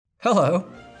Hello,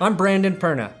 I'm Brandon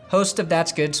Perna, host of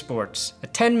That's Good Sports, a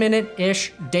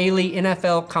 10-minute-ish daily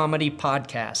NFL comedy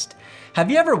podcast.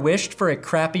 Have you ever wished for a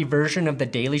crappy version of The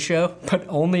Daily Show, but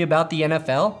only about the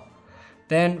NFL?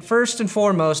 Then, first and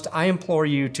foremost, I implore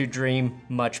you to dream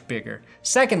much bigger.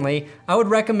 Secondly, I would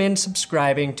recommend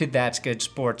subscribing to That's Good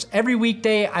Sports. Every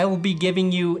weekday, I will be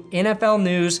giving you NFL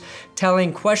news,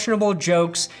 telling questionable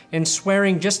jokes, and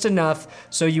swearing just enough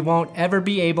so you won't ever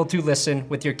be able to listen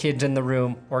with your kids in the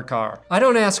room or car. I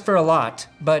don't ask for a lot,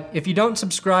 but if you don't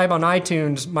subscribe on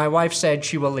iTunes, my wife said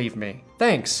she will leave me.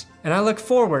 Thanks, and I look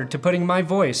forward to putting my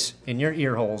voice in your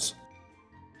ear holes.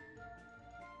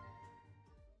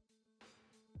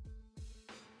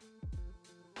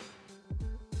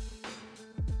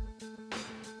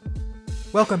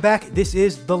 Welcome back. This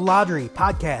is The Lottery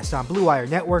Podcast on Blue Wire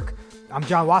Network. I'm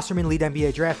John Wasserman, lead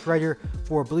NBA draft writer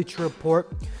for Bleacher Report.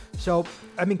 So,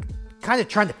 kind of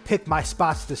trying to pick my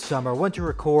spots this summer, when to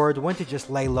record, when to just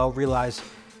lay low, realize,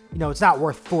 it's not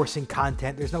worth forcing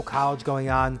content. There's no college going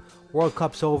on. World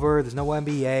Cup's over. There's no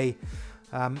NBA.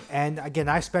 And again,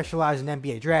 I specialize in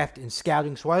NBA draft and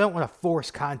scouting, so I don't want to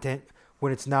force content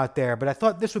when it's not there. But I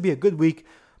thought this would be a good week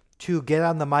to get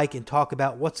on the mic and talk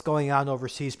about what's going on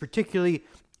overseas, particularly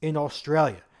in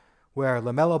Australia, where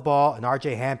LaMelo Ball and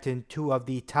RJ Hampton, two of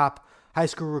the top high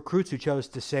school recruits who chose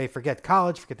to say, forget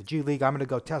college, forget the G League, I'm going to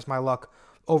go test my luck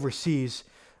overseas.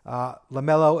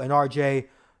 LaMelo and RJ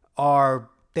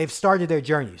they've started their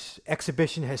journeys.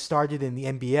 Exhibition has started in the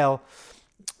NBL,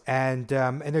 and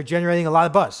they're generating a lot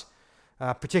of buzz,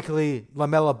 particularly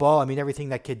LaMelo Ball. Everything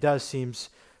that kid does seems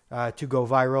to go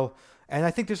viral. And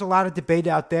I think there's a lot of debate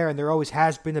out there, and there always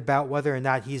has been, about whether or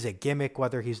not he's a gimmick,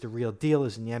 whether he's the real deal,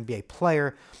 is he an NBA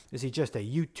player, is he just a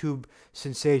YouTube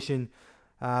sensation?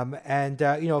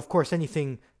 Of course,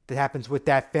 anything that happens with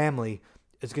that family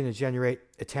is going to generate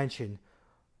attention.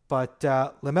 But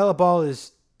LaMelo Ball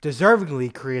is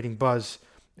deservingly creating buzz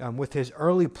with his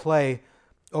early play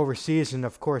overseas. And,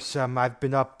 of course, I've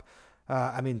been up,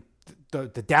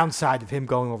 the downside of him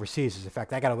going overseas is the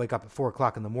fact I got to wake up at 4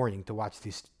 o'clock in the morning to watch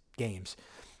these games.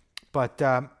 But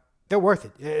they're worth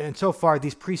it. And so far,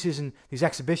 these preseason, these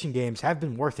exhibition games have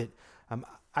been worth it.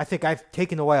 I think I've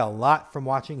taken away a lot from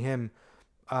watching him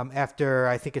after,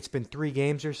 I think it's been 3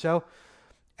 games or so.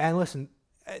 And listen,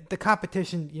 the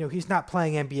competition, he's not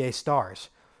playing NBA stars.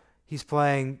 He's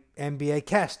playing NBA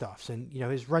castoffs. And,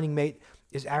 his running mate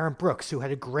is Aaron Brooks, who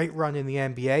had a great run in the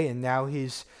NBA, and now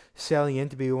he's sailing in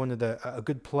to be a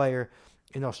good player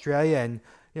in Australia. And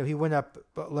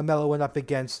LaMelo went up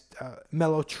against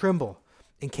Melo Trimble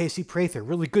and Casey Prather,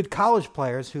 really good college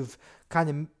players who've kind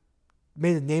of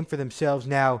made a name for themselves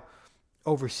now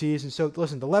overseas. And so,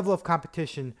 listen, the level of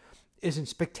competition isn't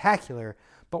spectacular,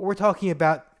 but we're talking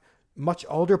about much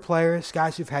older players,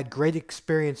 guys who've had great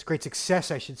experience, great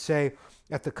success, I should say,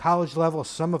 at the college level,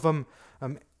 some of them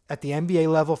at the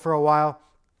NBA level for a while.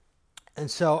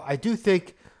 And so I do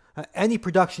think any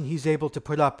production he's able to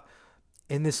put up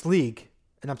in this league,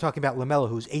 and I'm talking about LaMelo,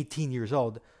 who's 18 years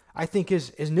old, I think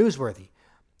is newsworthy.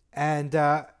 And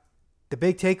the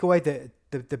big takeaway,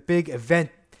 the big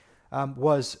event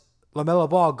was LaMelo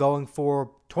Ball going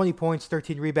for 20 points,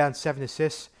 13 rebounds, 7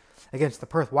 assists against the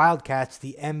Perth Wildcats,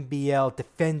 the NBL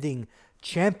defending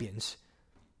champions.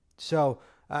 So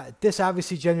this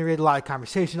obviously generated a lot of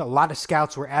conversation. A lot of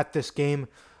scouts were at this game,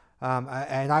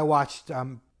 and I watched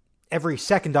every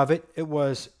second of it. It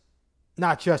was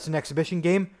not just an exhibition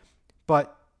game,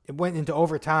 but it went into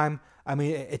overtime.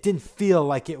 It didn't feel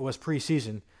like it was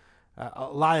preseason. A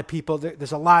lot of people,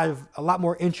 there's a lot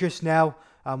more interest now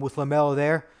with LaMelo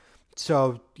there.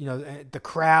 So, the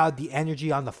crowd, the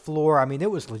energy on the floor,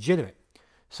 it was legitimate.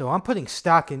 So I'm putting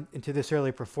stock into this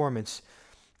early performance.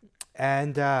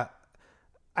 And I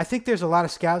think there's a lot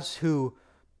of scouts who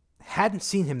hadn't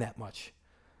seen him that much,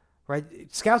 right?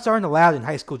 Scouts aren't allowed in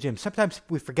high school gyms. Sometimes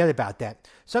we forget about that.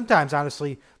 Sometimes,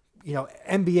 honestly,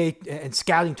 NBA and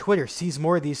scouting Twitter sees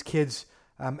more of these kids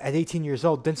at 18 years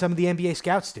old than some of the NBA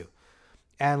scouts do.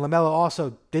 And LaMelo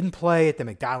also didn't play at the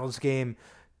McDonald's game,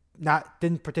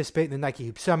 didn't participate in the Nike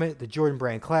Hoop Summit, the Jordan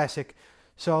Brand Classic.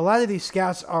 So a lot of these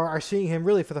scouts are seeing him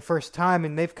really for the first time,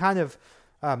 and they've kind of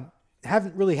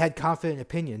haven't really had confident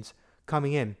opinions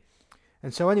coming in.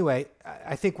 And so anyway,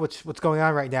 I think what's going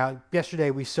on right now, yesterday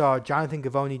we saw Jonathan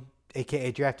Givony,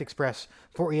 a.k.a. Draft Express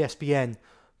for ESPN,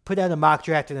 put out a mock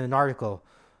draft in an article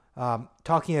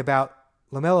talking about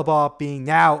LaMelo Ball being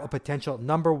now a potential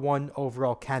number 1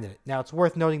 overall candidate. Now, it's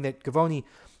worth noting that Givony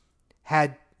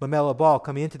had LaMelo Ball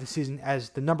coming into the season as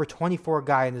the number 24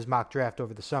 guy in his mock draft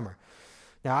over the summer.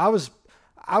 Now, I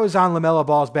was on LaMelo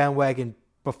Ball's bandwagon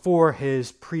before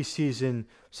his preseason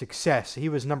success. He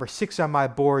was number 6 on my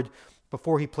board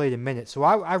before he played a minute. So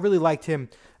I really liked him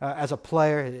as a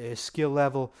player, his skill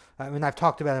level. I mean, I've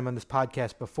talked about him on this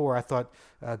podcast before. I thought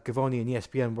Gavoni and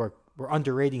ESPN were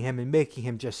underrating him and making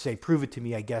him just say, prove it to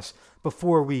me, I guess,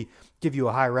 before we give you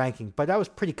a high ranking. But I was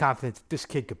pretty confident that this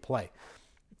kid could play.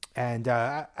 And,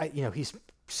 he's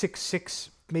 6'6",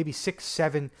 maybe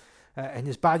 6'7", and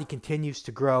his body continues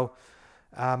to grow.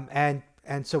 And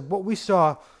so what we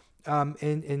saw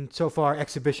in so far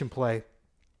exhibition play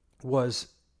was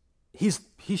he's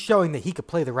showing that he could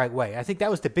play the right way. I think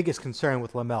that was the biggest concern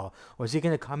with LaMelo. Was he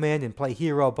going to come in and play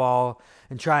hero ball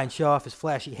and try and show off his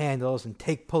flashy handles and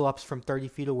take pull-ups from 30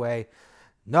 feet away?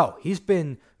 No, he's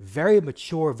been very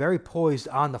mature, very poised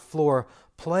on the floor,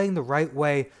 playing the right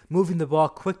way, moving the ball,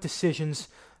 quick decisions,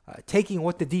 taking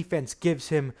what the defense gives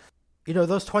him. You know,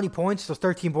 those 20 points, those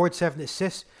 13 boards, 7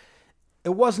 assists, it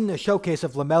wasn't a showcase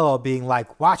of LaMelo being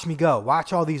like, watch me go,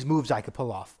 watch all these moves I could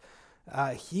pull off.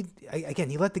 He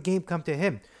let the game come to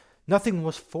him. Nothing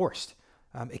was forced.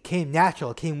 It came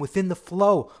natural. It came within the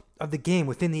flow of the game,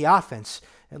 within the offense.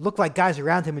 It looked like guys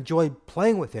around him enjoyed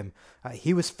playing with him.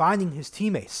 He was finding his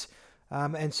teammates.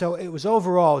 And so it was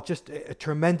overall just a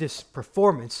tremendous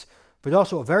performance, but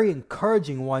also a very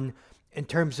encouraging one in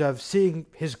terms of seeing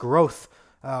his growth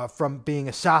from being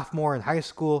a sophomore in high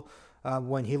school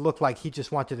when he looked like he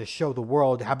just wanted to show the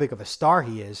world how big of a star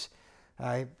he is.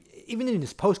 Even in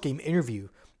his post-game interview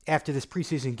after this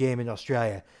preseason game in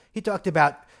Australia, he talked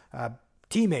about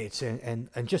teammates and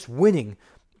just winning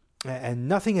and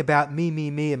nothing about me,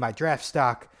 and my draft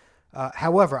stock.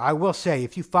 However, I will say,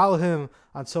 if you follow him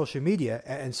on social media,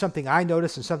 and something I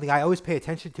notice and something I always pay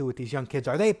attention to with these young kids,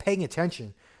 are they paying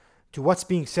attention to what's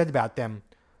being said about them?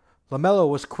 LaMelo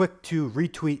was quick to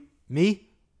retweet me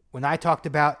when I talked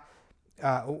about,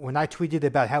 when I tweeted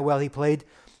about how well he played.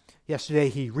 Yesterday,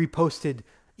 he reposted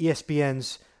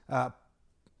ESPN's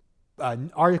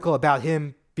an article about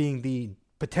him being the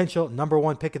potential number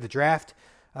 1 pick of the draft,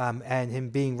 and him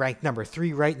being ranked number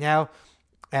 3 right now.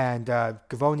 And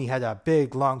Gavoni had a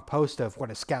big, long post of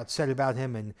what a scout said about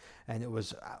him, and it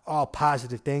was all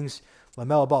positive things.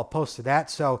 LaMelo Ball posted that,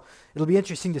 so it'll be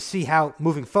interesting to see how,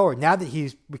 moving forward, now that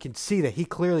we can see that he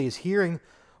clearly is hearing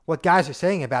what guys are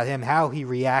saying about him, how he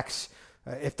reacts,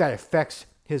 if that affects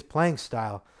his playing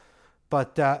style.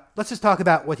 But let's just talk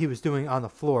about what he was doing on the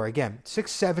floor. Again,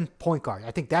 6'7" point guard.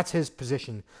 I think that's his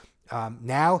position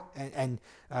now. And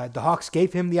the Hawks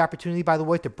gave him the opportunity, by the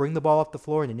way, to bring the ball off the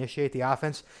floor and initiate the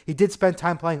offense. He did spend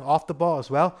time playing off the ball as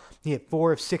well. He had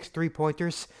 4 of 6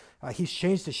 3-pointers. He's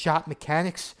changed his shot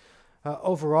mechanics.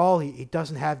 Overall, he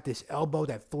doesn't have this elbow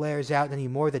that flares out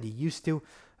anymore that he used to.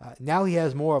 Now he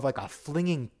has more of like a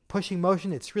flinging, pushing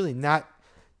motion. It's really not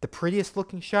the prettiest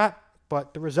looking shot,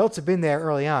 but the results have been there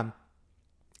early on.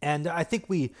 And I think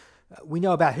we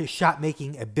know about his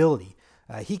shot-making ability.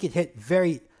 He could hit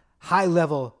very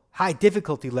high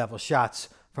difficulty level shots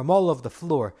from all over the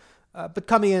floor. But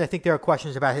coming in, I think there are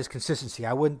questions about his consistency.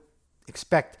 I wouldn't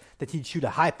expect that he'd shoot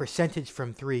a high percentage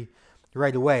from 3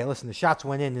 right away. Listen, the shots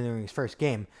went in during his first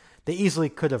game. They easily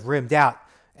could have rimmed out,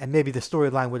 and maybe the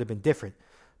storyline would have been different.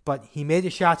 But he made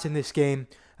the shots in this game.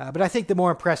 But I think the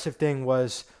more impressive thing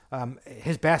was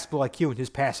his basketball IQ and his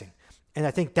passing. And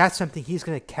I think that's something he's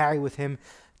going to carry with him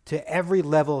to every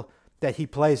level that he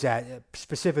plays at,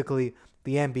 specifically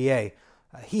the NBA.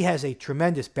 He has a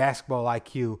tremendous basketball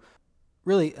IQ,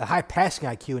 really a high passing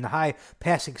IQ and a high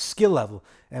passing skill level.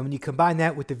 And when you combine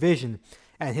that with the vision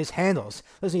and his handles,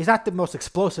 listen, he's not the most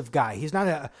explosive guy. He's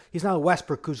not a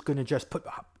Westbrook who's going to just put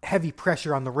heavy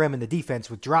pressure on the rim and the defense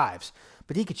with drives.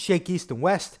 But he could shake east and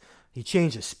west. He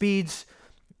changes speeds,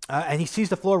 and he sees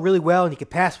the floor really well, and he can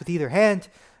pass with either hand.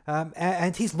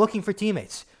 And he's looking for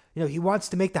teammates. You know, he wants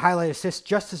to make the highlight assist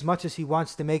just as much as he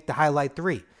wants to make the highlight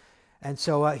 3. And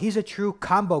so he's a true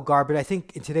combo guard, but I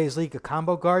think in today's league, a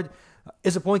combo guard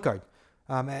is a point guard.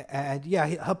 And yeah,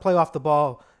 he'll play off the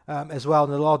ball as well,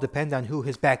 and it'll all depend on who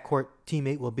his backcourt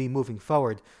teammate will be moving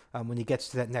forward when he gets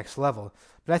to that next level.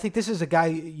 But I think this is a guy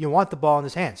you want the ball in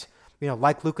his hands, you know,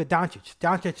 like Luka Doncic.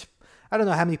 Doncic, I don't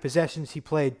know how many possessions he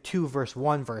played, 2 versus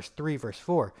 1 versus 3 versus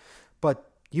 4, but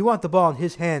you want the ball in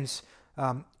his hands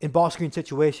in ball screen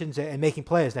situations and making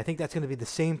plays. And I think that's going to be the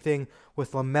same thing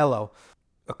with LaMelo.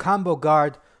 A combo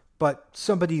guard, but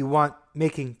somebody you want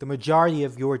making the majority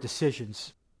of your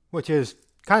decisions, which is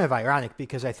kind of ironic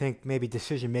because I think maybe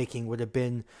decision-making would have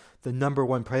been the number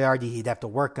 1 priority he'd have to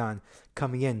work on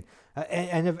coming in.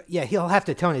 He'll have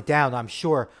to tone it down, I'm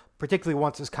sure, particularly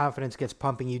once his confidence gets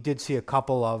pumping. You did see a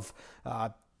couple of,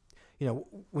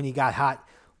 when he got hot,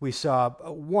 we saw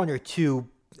 1 or 2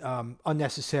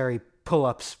 unnecessary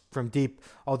pull-ups from deep,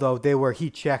 although they were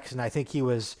heat checks, and I think he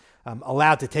was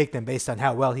allowed to take them based on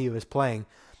how well he was playing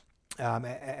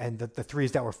and the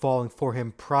threes that were falling for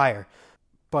him prior.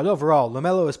 But overall,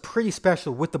 LaMelo is pretty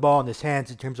special with the ball in his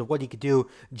hands in terms of what he could do,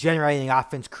 generating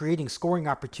offense, creating scoring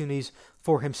opportunities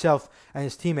for himself and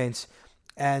his teammates.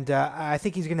 And I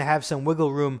think he's going to have some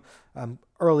wiggle room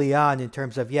early on in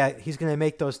terms of, he's going to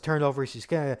make those turnovers. He's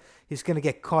going to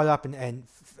get caught up and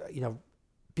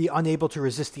be unable to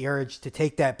resist the urge to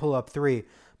take that pull-up three.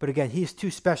 But again, he's too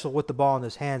special with the ball in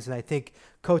his hands, and I think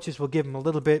coaches will give him a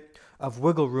little bit of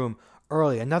wiggle room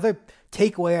early. Another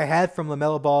takeaway I had from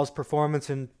LaMelo Ball's performance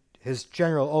and his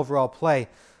general overall play,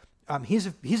 he's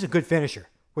a good finisher,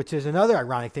 which is another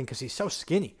ironic thing because he's so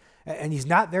skinny and he's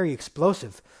not very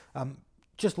explosive.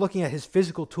 Just looking at his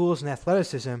physical tools and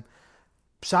athleticism,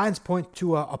 signs point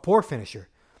to a poor finisher.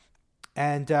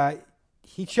 And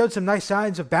he showed some nice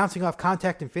signs of bouncing off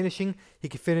contact and finishing. He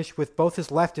can finish with both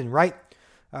his left and right.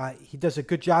 He does a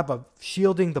good job of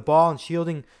shielding the ball and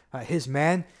shielding his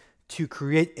man to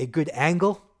create a good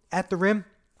angle at the rim,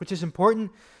 which is important.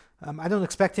 I don't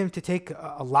expect him to take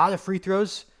a lot of free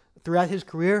throws throughout his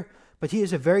career, but he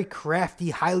is a very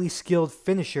crafty, highly skilled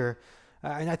finisher,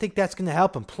 and I think that's going to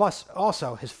help him. Plus,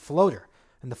 also, his floater.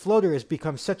 And the floater has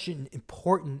become such an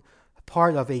important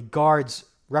part of a guard's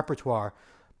repertoire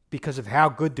because of how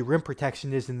good the rim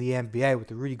protection is in the NBA with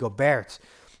the Rudy Goberts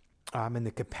and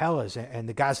the Capellas and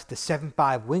the guys with the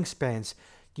 7'5" wingspans.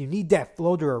 You need that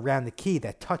floater around the key,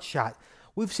 that touch shot.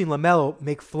 We've seen LaMelo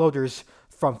make floaters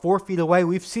from 4 feet away.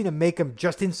 We've seen him make them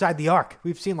just inside the arc.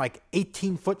 We've seen like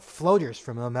 18-foot floaters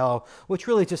from LaMelo, which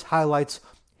really just highlights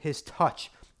his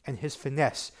touch and his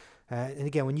finesse. And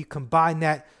again, when you combine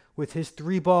that with his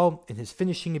three ball and his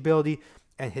finishing ability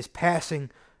and his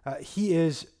passing, he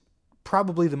is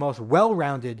probably the most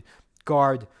well-rounded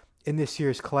guard in this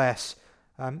year's class,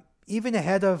 even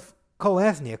ahead of Cole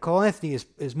Anthony. Cole Anthony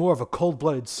is more of a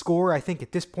cold-blooded scorer, I think,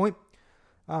 at this point.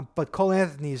 But Cole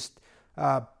Anthony's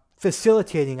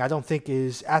facilitating, I don't think,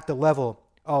 is at the level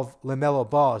of LaMelo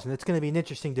Ball's. And it's going to be an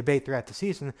interesting debate throughout the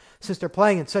season since they're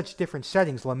playing in such different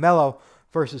settings. LaMelo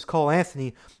versus Cole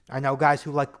Anthony. I know guys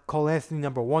who like Cole Anthony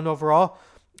number one overall.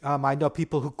 I know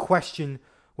people who question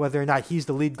whether or not he's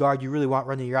the lead guard you really want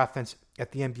running your offense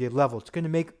at the NBA level. It's going to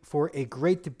make for a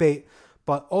great debate.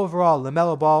 But overall,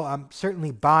 LaMelo Ball, I'm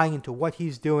certainly buying into what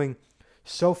he's doing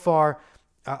so far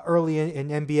early in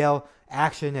NBL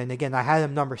action. And again, I had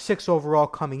him number 6 overall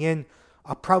coming in.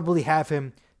 I'll probably have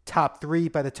him top 3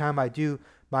 by the time I do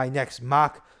my next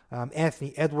mock.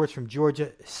 Anthony Edwards from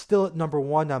Georgia, still at number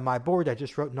 1 on my board. I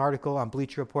just wrote an article on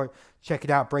Bleacher Report. Check it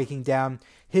out, breaking down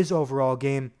his overall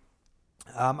game.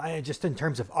 Just in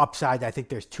terms of upside, I think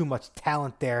there's too much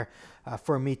talent there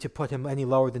for me to put him any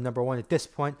lower than number 1 at this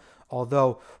point.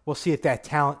 Although we'll see if that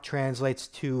talent translates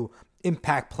to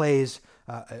impact plays,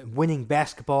 winning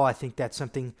basketball. I think that's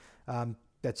something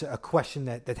that's a question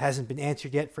that hasn't been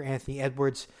answered yet for Anthony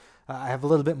Edwards. I have a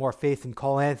little bit more faith in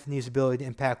Cole Anthony's ability to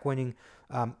impact winning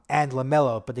and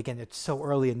LaMelo. But again, it's so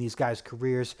early in these guys'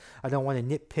 careers. I don't want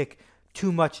to nitpick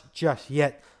too much just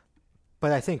yet.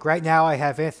 But I think right now I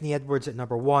have Anthony Edwards at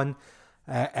number 1.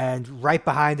 And right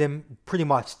behind him, pretty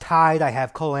much tied, I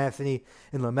have Cole Anthony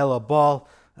and LaMelo Ball.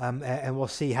 And we'll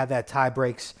see how that tie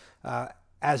breaks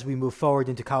as we move forward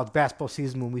into college basketball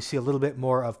season when we see a little bit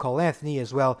more of Cole Anthony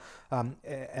as well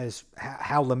as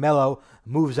how LaMelo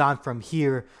moves on from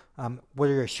here. What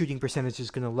are his shooting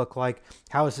percentages going to look like?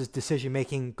 How is his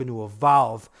decision-making going to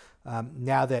evolve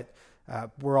now that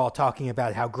we're all talking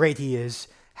about how great he is?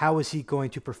 How is he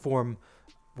going to perform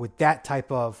with that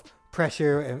type of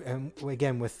pressure and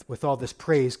again, with all this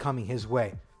praise coming his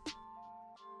way?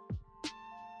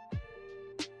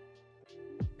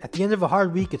 At the end of a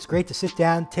hard week, it's great to sit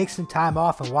down, take some time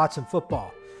off, and watch some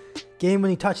football.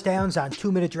 Game-winning touchdowns on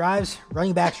 2-minute drives,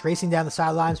 running backs racing down the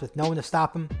sidelines with no one to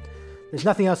stop them. There's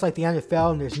nothing else like the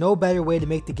NFL, and there's no better way to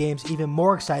make the games even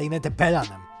more exciting than to bet on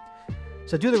them.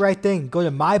 So do the right thing. Go to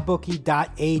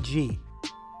mybookie.ag.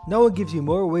 No one gives you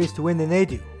more ways to win than they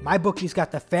do. MyBookie's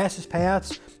got the fastest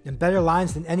payouts and better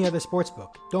lines than any other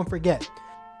sportsbook. Don't forget,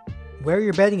 where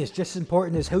you're betting is just as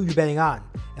important as who you're betting on.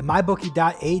 And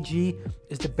mybookie.ag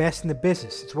is the best in the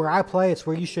business. It's where I play. It's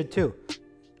where you should too.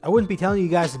 I wouldn't be telling you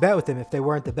guys to bet with them if they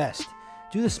weren't the best.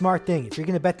 Do the smart thing. If you're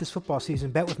going to bet this football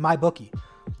season, bet with MyBookie.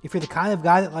 If you're the kind of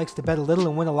guy that likes to bet a little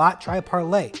and win a lot, try a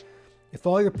parlay. If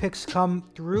all your picks come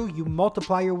through, you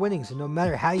multiply your winnings. And no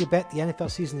matter how you bet, the NFL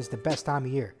season is the best time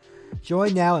of year.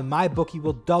 Join now and MyBookie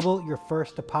will double your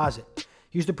first deposit.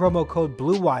 Use the promo code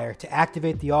BLUEWIRE to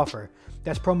activate the offer.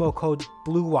 That's promo code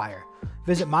BLUEWIRE.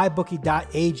 Visit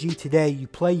mybookie.ag today. You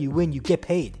play, you win, you get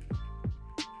paid.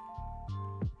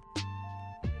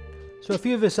 So a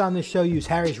few of us on this show use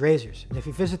Harry's razors, and if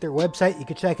you visit their website, you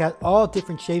can check out all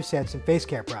different shave sets and face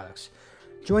care products.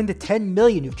 Join the 10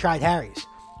 million who've tried Harry's.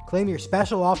 Claim your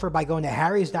special offer by going to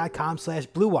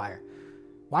harrys.com/bluewire.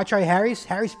 Why try Harry's?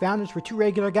 Harry's founders were two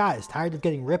regular guys tired of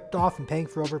getting ripped off and paying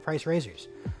for overpriced razors.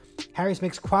 Harry's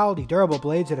makes quality, durable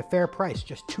blades at a fair price,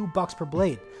 just $2 per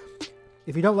blade.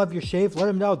 If you don't love your shave, let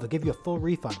them know. They'll give you a full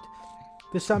refund.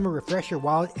 This summer, refresh your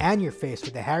wallet and your face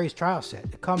with the Harry's trial set.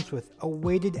 It comes with a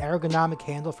weighted ergonomic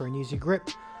handle for an easy grip,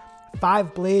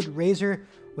 5-blade razor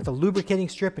with a lubricating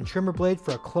strip and trimmer blade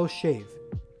for a close shave,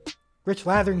 rich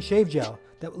lathering shave gel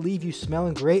that will leave you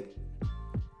smelling great,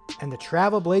 and the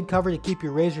travel blade cover to keep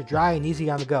your razor dry and easy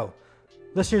on the go.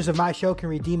 Listeners of my show can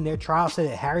redeem their trial set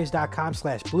at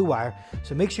harrys.com/bluewire,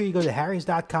 so make sure you go to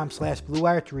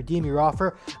harrys.com/bluewire to redeem your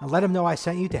offer and let them know I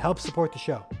sent you to help support the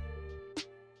show.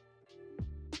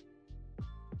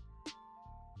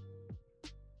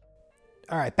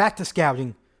 All right, back to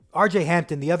scouting. RJ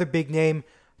Hampton, the other big name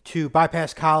to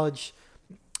bypass college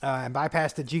and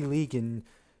bypass the G League and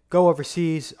go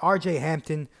overseas. RJ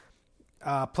Hampton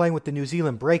playing with the New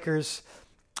Zealand Breakers.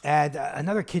 And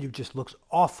another kid who just looks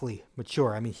awfully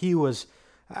mature. I mean,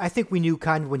 I think we knew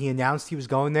kind of when he announced he was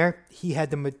going there, he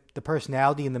had the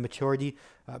personality and the maturity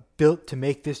built to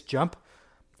make this jump.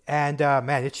 And,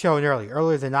 man, it's showing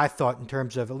earlier than I thought in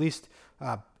terms of at least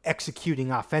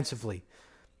executing offensively.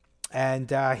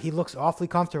 And he looks awfully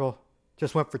comfortable.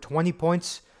 Just went for 20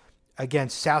 points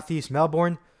against Southeast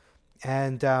Melbourne.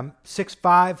 And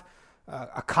 6'5",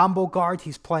 a combo guard.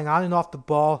 He's playing on and off the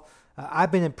ball. I've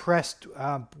been impressed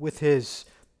with his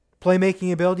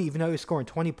playmaking ability. Even though he's scoring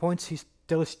 20 points, he's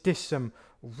dished some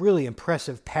really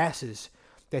impressive passes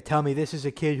that tell me this is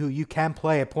a kid who you can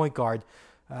play at point guard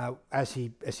as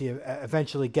he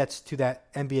eventually gets to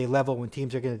that NBA level when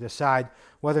teams are going to decide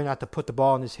whether or not to put the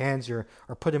ball in his hands or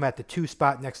put him at the 2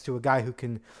 spot next to a guy who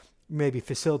can maybe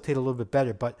facilitate a little bit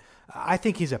better. But I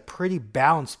think he's a pretty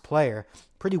balanced player,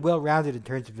 pretty well-rounded in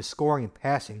terms of his scoring and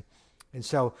passing. And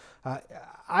so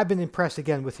I've been impressed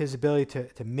again with his ability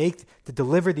to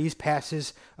deliver these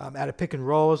passes out of pick and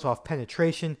rolls off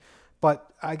penetration.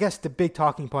 But I guess the big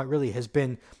talking point really has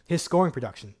been his scoring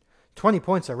production. 20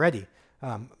 points already.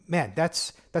 Man,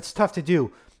 that's tough to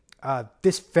do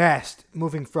this fast,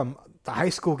 moving from the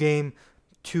high school game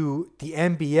to the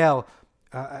NBL,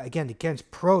 again,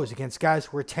 against pros, against guys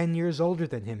who are 10 years older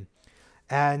than him.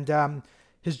 And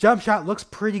his jump shot looks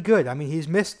pretty good. I mean, he's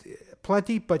missed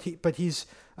plenty, but he's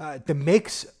the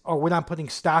makes are what I'm putting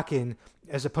stock in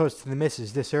as opposed to the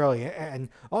misses this early. And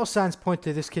all signs point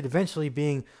to this kid eventually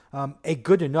being a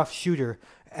good enough shooter.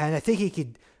 And I think he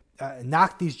could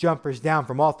knock these jumpers down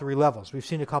from all 3 levels. We've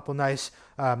seen a couple nice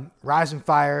rise and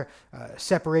fire,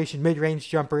 separation, mid-range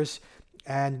jumpers.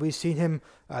 And we've seen him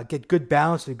get good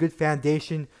balance and a good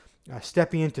foundation,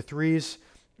 stepping into threes.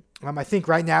 I think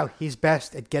right now he's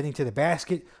best at getting to the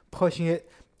basket, pushing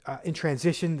it in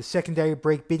transition, the secondary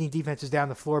break, beating defenses down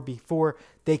the floor before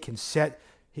they can set.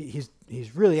 He's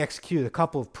really executed a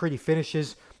couple of pretty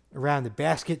finishes around the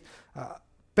basket.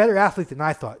 Better athlete than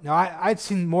I thought. Now, I'd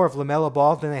seen more of LaMelo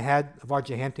Ball than I had of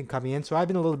RJ Hampton coming in, so I've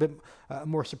been a little bit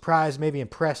more surprised, maybe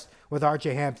impressed with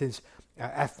RJ Hampton's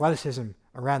athleticism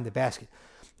around the basket.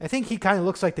 I think he kind of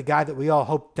looks like the guy that we all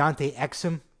hoped Dante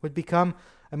Exum would become.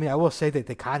 I mean, I will say that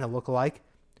they kind of look alike.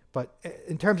 But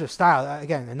in terms of style,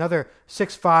 again, another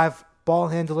 6'5" ball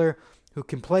handler who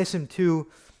can play some too,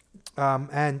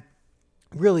 and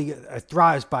really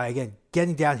thrives by, again,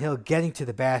 getting downhill, getting to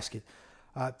the basket.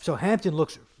 So Hampton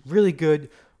looks really good,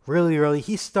 really early.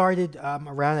 He started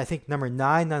around, I think, number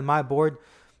 9 on my board.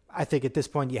 I think at this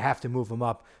point you have to move him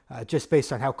up just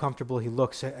based on how comfortable he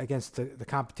looks against the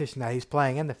competition that he's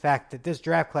playing and the fact that this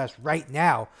draft class right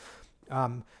now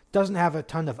doesn't have a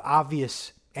ton of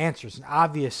obvious answers and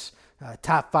obvious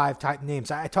top 5 type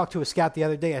names. I talked to a scout the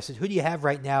other day. I said, who do you have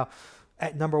right now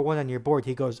at number 1 on your board?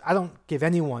 He goes, I don't give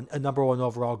anyone a number 1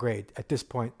 overall grade at this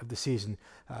point of the season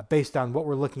based on what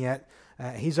we're looking at.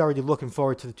 He's already looking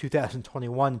forward to the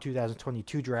 2021 and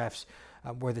 2022 drafts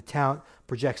where the talent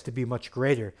projects to be much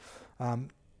greater.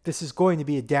 This is going to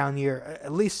be a down year,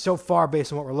 at least so far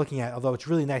based on what we're looking at, although it's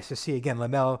really nice to see, again,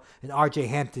 LaMelo and RJ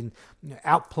Hampton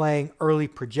outplaying early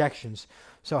projections.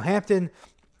 So Hampton,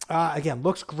 again,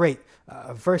 looks great.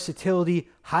 Versatility,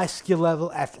 high skill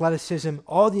level, athleticism,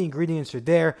 all the ingredients are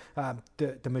there.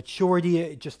 The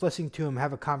maturity, just listening to him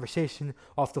have a conversation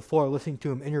off the floor, listening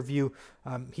to him interview,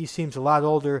 he seems a lot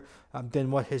older than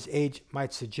what his age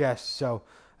might suggest. So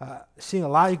seeing a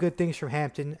lot of good things from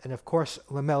Hampton, and of course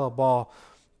LaMelo Ball,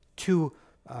 2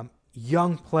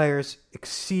 young players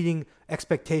exceeding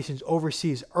expectations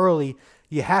overseas early.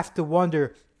 You have to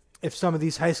wonder if some of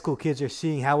these high school kids are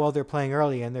seeing how well they're playing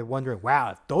early and they're wondering,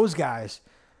 wow, if those guys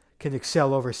can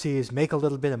excel overseas, make a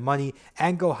little bit of money,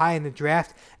 and go high in the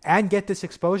draft and get this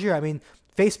exposure. I mean,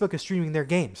 Facebook is streaming their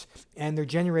games and they're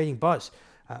generating buzz.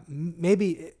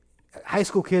 Maybe high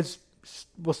school kids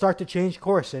will start to change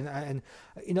course. And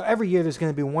every year there's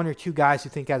going to be one or two guys who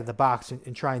think out of the box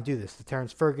and try and do this. The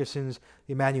Terrence Fergusons,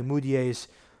 the Emmanuel Mudiay's,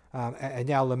 and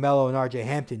now LaMelo and RJ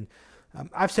Hampton.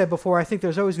 I've said before, I think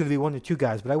there's always going to be one or two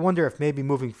guys, but I wonder if maybe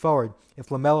moving forward, if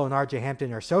LaMelo and RJ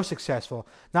Hampton are so successful,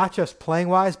 not just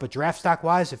playing-wise, but draft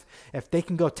stock-wise, if they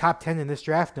can go top 10 in this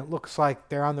draft, and it looks like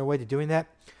they're on their way to doing that,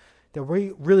 then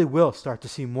we really will start to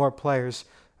see more players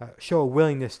show a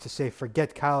willingness to say,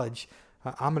 forget college,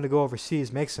 I'm going to go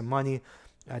overseas, make some money,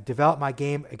 develop my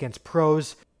game against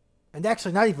pros, and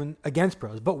actually not even against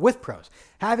pros, but with pros.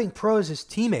 Having pros as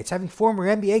teammates, having former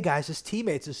NBA guys as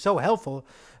teammates is so helpful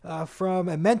from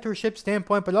a mentorship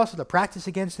standpoint, but also to practice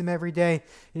against them every day.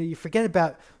 You forget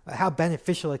about how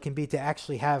beneficial it can be to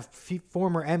actually have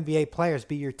former NBA players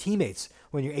be your teammates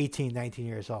when you're 18, 19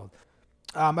 years old.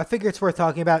 I figure it's worth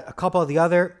talking about a couple of the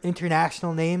other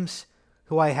international names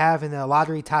who I have in the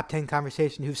lottery top 10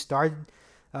 conversation who started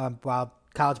while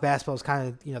college basketball is kind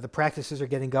of, the practices are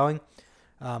getting going.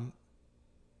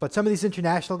 But some of these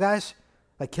international guys,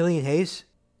 like Killian Hayes,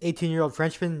 18-year-old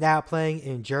Frenchman, now playing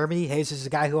in Germany. Hayes is a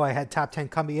guy who I had top 10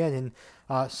 coming in,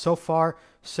 and so far,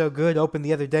 so good. Opened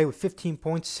the other day with 15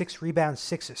 points, 6 rebounds,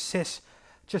 6 assists.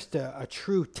 Just a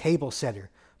true table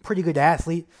setter. Pretty good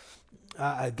athlete.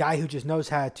 A guy who just knows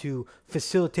how to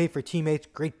facilitate for teammates.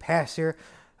 Great passer.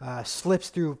 Slips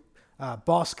through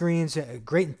ball screens.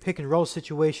 Great in pick-and-roll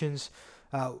situations.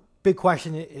 Big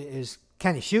question is,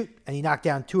 can he shoot? And he knocked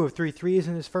down 2 of 3 threes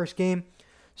in his first game.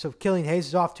 So Killian Hayes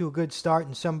is off to a good start,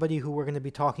 and somebody who we're going to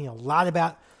be talking a lot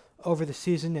about over the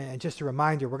season. And just a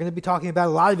reminder, we're going to be talking about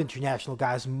a lot of international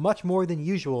guys, much more than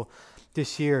usual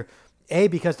this year.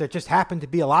 Because there just happen to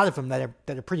be a lot of them that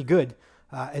are pretty good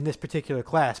in this particular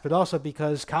class, but also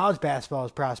because college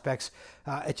basketball's prospects,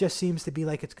 it just seems to be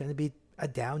like it's going to be a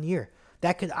down year.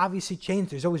 That could obviously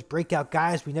change. There's always breakout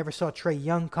guys. We never saw Trae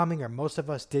Young coming, or most of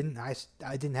us didn't. I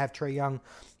didn't have Trae Young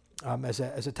as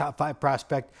a top 5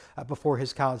 prospect before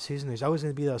his college season. There's always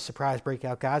going to be those surprise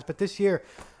breakout guys. But this year,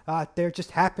 there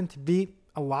just happened to be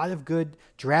a lot of good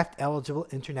draft-eligible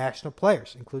international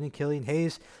players, including Killian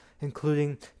Hayes,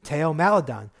 including Théo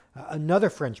Maledon,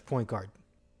 another French point guard,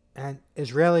 and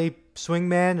Israeli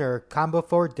swingman or combo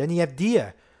forward Deni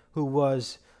Avdija, who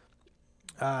was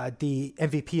the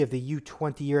MVP of the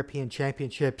U20 European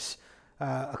Championships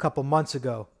a couple months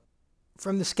ago.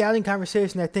 From the scouting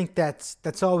conversation, I think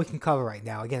that's all we can cover right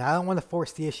now. Again, I don't want to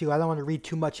force the issue. I don't want to read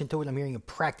too much into it. I'm hearing of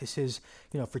practices,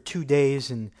 for 2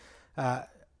 days, and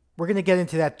we're going to get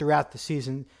into that throughout the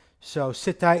season. So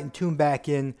sit tight and tune back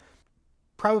in.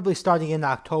 Probably starting in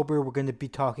October, we're going to be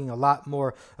talking a lot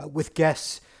more with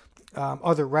guests,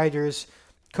 other writers,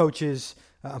 coaches.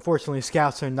 Unfortunately,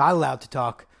 scouts are not allowed to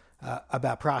talk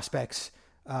about prospects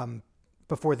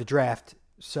before the draft.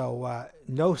 So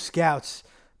no scouts.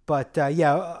 But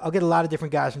I'll get a lot of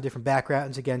different guys from different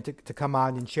backgrounds, again, to come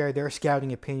on and share their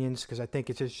scouting opinions, because I think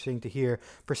it's interesting to hear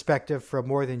perspective from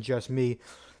more than just me.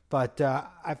 But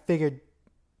I figured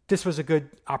this was a good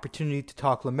opportunity to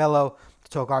talk LaMelo, to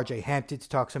talk RJ Hampton, to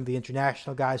talk some of the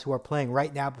international guys who are playing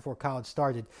right now before college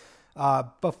started.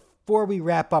 Before we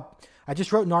wrap up, I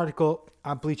just wrote an article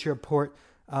on Bleacher Report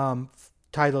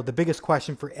titled "The Biggest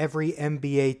Question for Every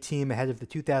NBA Team Ahead of the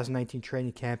 2019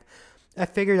 Training Camp." I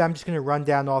figured I'm just going to run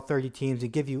down all 30 teams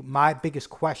and give you my biggest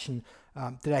question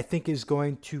that I think is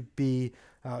going to be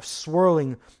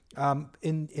swirling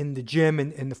in the gym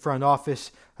and in the front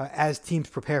office as teams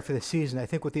prepare for the season. I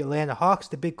think with the Atlanta Hawks,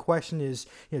 the big question is,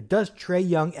 does Trae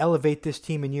Young elevate this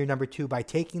team in year number 2 by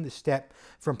taking the step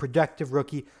from productive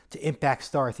rookie to impact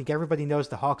star? I think everybody knows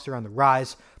the Hawks are on the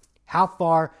rise. How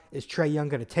far is Trae Young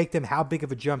going to take them? How big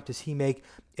of a jump does he make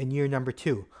in year number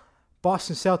 2?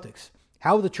 Boston Celtics.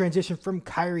 How will the transition from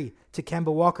Kyrie to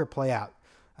Kemba Walker play out?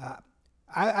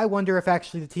 I wonder if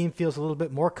actually the team feels a little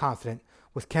bit more confident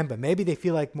with Kemba. Maybe they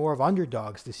feel like more of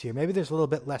underdogs this year. Maybe there's a little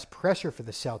bit less pressure for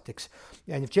the Celtics.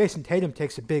 And if Jason Tatum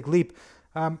takes a big leap,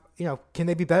 can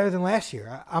they be better than last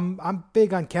year? I'm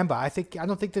big on Kemba. I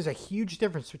don't think there's a huge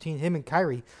difference between him and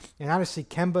Kyrie. And honestly,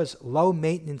 Kemba's low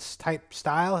maintenance type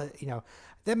style,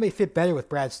 that may fit better with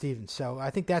Brad Stevens. So I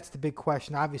think that's the big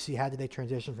question. Obviously, how do they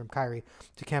transition from Kyrie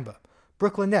to Kemba?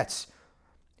 Brooklyn Nets.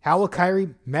 How will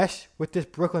Kyrie mesh with this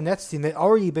Brooklyn Nets team that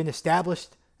already been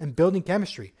established and building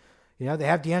chemistry? They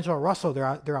have D'Angelo Russell.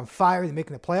 They're on fire. They're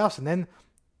making the playoffs, and then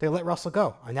they let Russell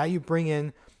go. And now you bring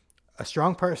in a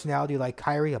strong personality like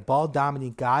Kyrie, a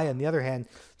ball-dominant guy. On the other hand,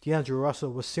 D'Angelo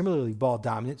Russell was similarly ball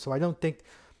dominant, so I don't think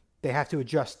they have to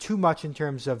adjust too much in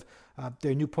terms of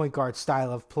their new point guard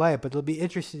style of play, but it'll be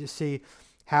interesting to see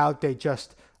how they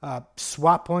just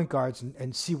swap point guards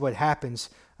and see what happens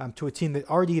to a team that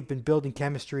already had been building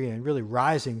chemistry and really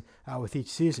rising with each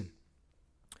season.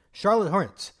 Charlotte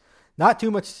Hornets. Not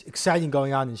too much exciting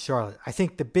going on in Charlotte. I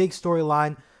think the big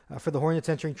storyline for the Hornets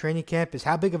entering training camp is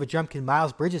how big of a jump can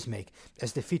Miles Bridges make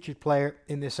as the featured player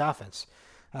in this offense.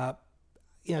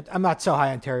 I'm not so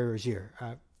high on Terry Rozier.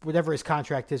 Whatever his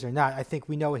contract is or not, I think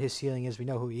we know what his ceiling is. We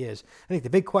know who he is. I think the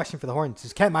big question for the Hornets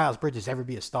is, can Miles Bridges ever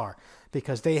be a star?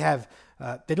 Because they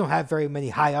don't have very many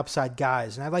high upside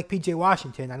guys. And I like P.J.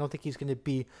 Washington. I don't think he's going to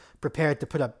be prepared to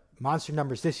put up monster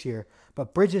numbers this year.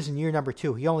 But Bridges in year number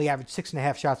 2, he only averaged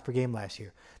 6.5 shots per game last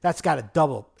year. That's got to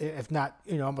double, if not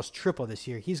almost triple this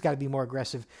year. He's got to be more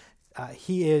aggressive.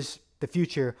 He is the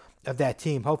future of that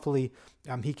team. Hopefully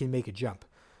he can make a jump.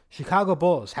 Chicago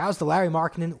Bulls. How's the Larry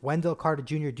Markkinen, Wendell Carter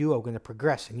Jr. duo going to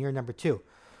progress in year number 2?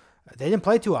 They didn't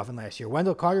play too often last year.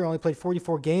 Wendell Carter only played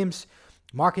 44 games.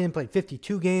 Markkinen played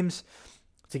 52 games.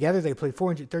 Together, they played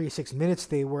 436 minutes.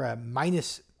 They were a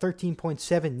minus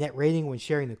 13.7 net rating when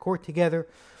sharing the court together.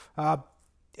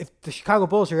 If the Chicago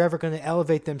Bulls are ever going to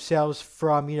elevate themselves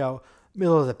from,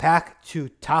 middle of the pack to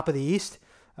top of the East,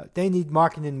 they need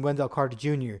Markkinen and Wendell Carter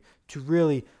Jr. to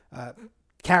really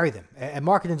carry them. And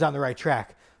Markkinen's on the right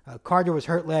track. Carter was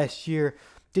hurt last year,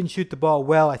 didn't shoot the ball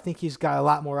well. I think he's got a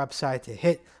lot more upside to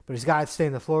hit, but he's got to stay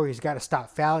on the floor. He's got to stop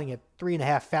fouling at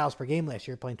 3.5 fouls per game last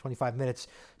year, playing 25 minutes.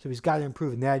 So he's got to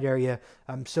improve in that area.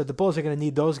 So the Bulls are going to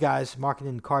need those guys, Markkinen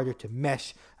and Carter, to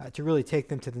mesh to really take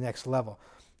them to the next level.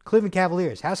 Cleveland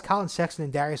Cavaliers. How's Colin Sexton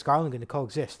and Darius Garland going to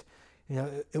coexist?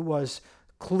 It was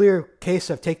clear case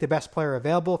of take the best player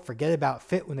available, forget about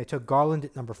fit when they took Garland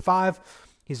at number 5.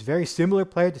 He's a very similar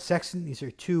player to Sexton. These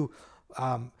are two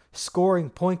scoring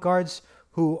point guards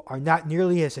who are not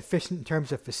nearly as efficient in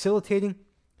terms of facilitating.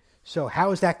 So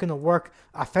how is that going to work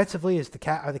offensively? Are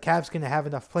the Cavs going to have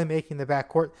enough playmaking in the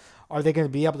backcourt? Are they going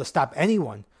to be able to stop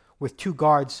anyone with two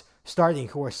guards starting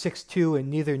who are 6'2" and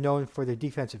neither known for their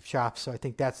defensive chops? So I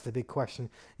think that's the big question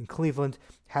in Cleveland.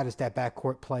 How does that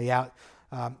backcourt play out?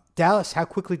 Dallas, how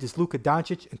quickly does Luka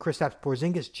Doncic and Kristaps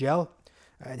Porzingis gel?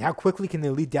 And how quickly can they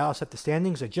lead Dallas up the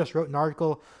standings? I just wrote an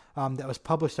article that was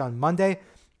published on Monday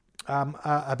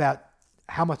about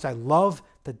how much I love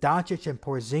the Doncic and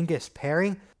Porzingis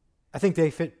pairing. I think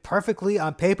they fit perfectly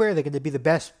on paper. They're going to be the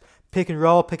best pick and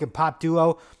roll, pick and pop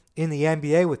duo in the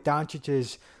NBA with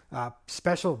Doncic's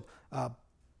special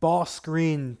ball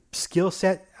screen skill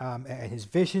set and his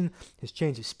vision, his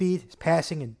change of speed, his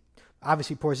passing, and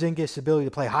obviously Porzingis' ability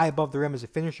to play high above the rim as a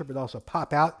finisher, but also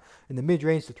pop out in the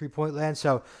mid-range to three-point land.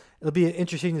 So it'll be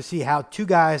interesting to see how two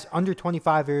guys under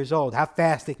 25 years old, how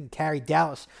fast they can carry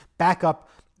Dallas back up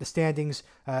the standings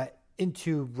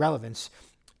into relevance.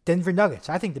 Denver Nuggets.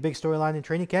 I think the big storyline in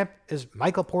training camp is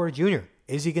Michael Porter Jr.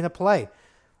 Is he going to play?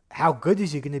 How good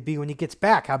is he going to be when he gets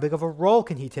back? How big of a role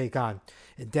can he take on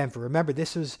in Denver? Remember,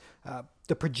 this is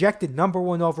the projected number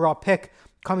 1 overall pick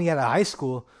coming out of high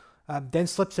school. Then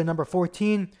slips to number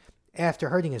 14 after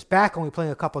hurting his back, only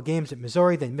playing a couple games at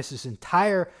Missouri, then misses his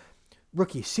entire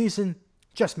rookie season.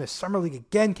 Just missed Summer League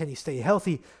again. Can he stay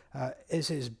healthy? Is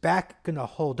his back going to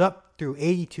hold up through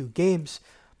 82 games?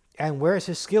 And where is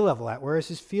his skill level at? Where is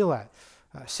his feel at?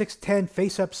 6'10",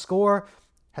 face-up score,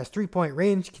 has three-point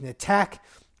range, can attack.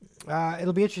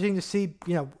 It'll be interesting to see,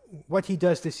 what he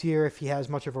does this year if he has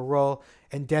much of a role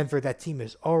in Denver. That team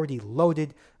is already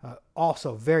loaded,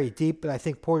 also very deep, but I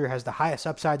think Porter has the highest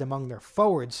upside among their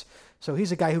forwards. So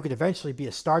he's a guy who could eventually be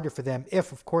a starter for them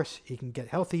if, of course, he can get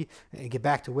healthy and get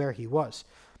back to where he was.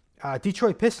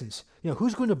 Detroit Pistons.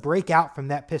 Who's going to break out from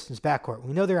that Pistons backcourt?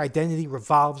 We know their identity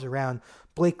revolves around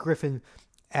Blake Griffin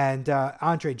and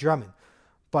Andre Drummond.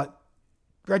 But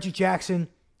Reggie Jackson,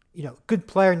 good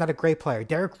player, not a great player.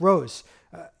 Derrick Rose,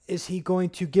 is he going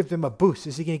to give them a boost?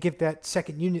 Is he going to give that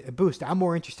second unit a boost? I'm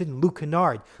more interested in Luke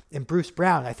Kennard and Bruce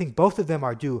Brown. I think both of them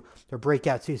are due their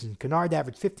breakout season. Kennard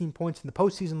averaged 15 points in the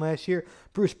postseason last year.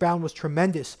 Bruce Brown was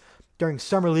tremendous during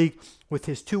Summer League with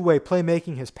his two-way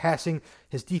playmaking, his passing,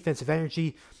 his defensive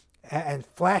energy, and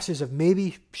flashes of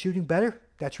maybe shooting better.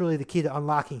 That's really the key to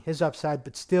unlocking his upside,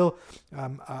 but still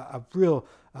a real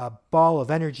ball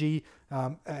of energy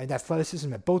and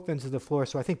athleticism at both ends of the floor.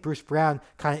 So I think Bruce Brown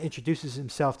kind of introduces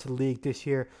himself to the league this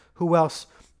year. Who else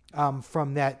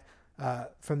from that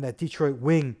Detroit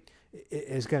wing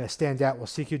is going to stand out? Well,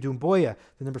 Sekou Doumbouya,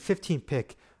 the number 15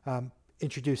 pick,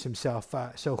 introduce himself.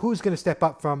 So who's going to step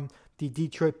up from the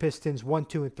Detroit Pistons 1,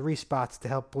 2, and 3 spots to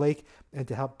help Blake and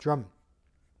to help Drummond?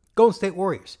 Golden State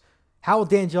Warriors. How will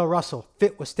D'Angelo Russell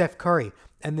fit with Steph Curry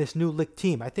and this new Lick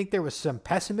team? I think there was some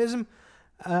pessimism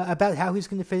about how he's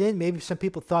going to fit in. Maybe some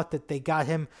people thought that they got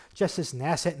him just as an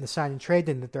asset in the sign and trade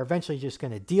and that they're eventually just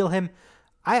going to deal him.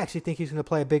 I actually think he's going to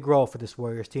play a big role for this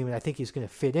Warriors team, and I think he's going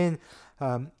to fit in.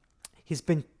 He's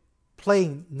been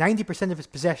playing 90% of his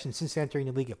possessions since entering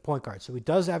the league at point guard, so he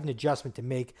does have an adjustment to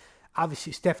make.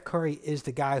 Obviously, Steph Curry is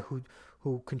the guy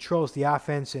who controls the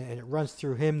offense, and it runs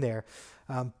through him there.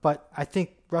 But I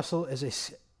think Russell is a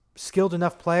skilled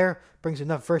enough player, brings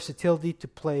enough versatility to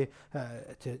play,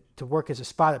 to work as a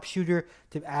spot-up shooter,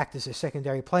 to act as a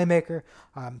secondary playmaker,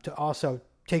 to also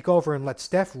take over and let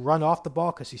Steph run off the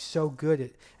ball because he's so good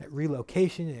at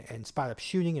relocation and spot-up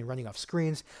shooting and running off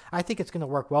screens. I think it's going to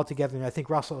work well together, and I think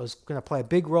Russell is going to play a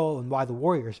big role in why the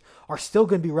Warriors are still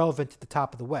going to be relevant at the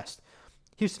top of the West.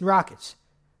 Houston Rockets.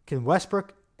 Can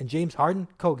Westbrook and James Harden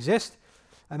coexist?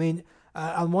 I mean,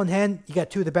 on one hand, you got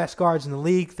two of the best guards in the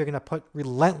league. They're going to put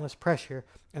relentless pressure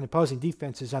on opposing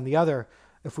defenses. On the other,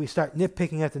 if we start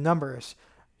nitpicking at the numbers,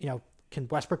 can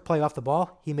Westbrook play off the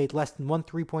ball? He made less than one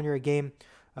three-pointer a game,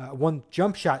 one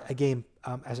jump shot a game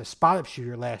as a spot-up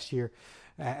shooter last year.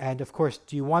 And, of course,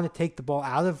 do you want to take the ball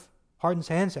out of Harden's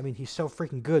hands? I mean, he's so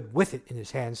freaking good with it in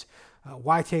his hands.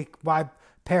 Why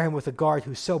pair him with a guard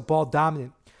who's so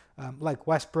ball-dominant like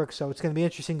Westbrook? So it's going to be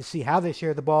interesting to see how they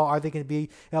share the ball. Are they going to be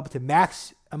able to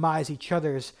maximize each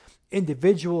other's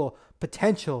individual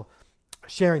potential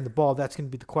sharing the ball? That's going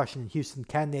to be the question in Houston.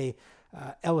 Can they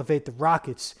elevate the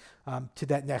Rockets to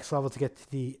that next level to get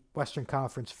to the Western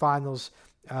Conference Finals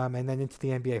and then into the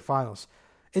NBA Finals?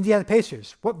 Indiana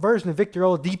Pacers. What version of Victor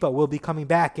Oladipo will be coming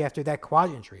back after that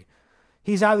quad injury?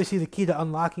 He's obviously the key to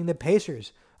unlocking the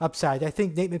Pacers' upside. I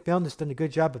think Nate McMillan has done a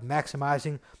good job of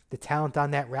maximizing the talent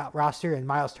on that roster, and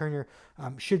Miles Turner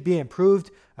should be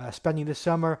improved, spending this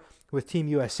summer with Team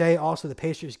USA. Also, the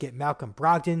Pacers get Malcolm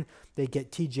Brogdon. They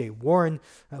get T.J. Warren,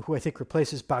 who I think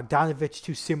replaces Bogdanovich,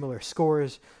 two similar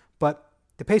scorers. But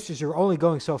the Pacers are only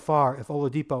going so far if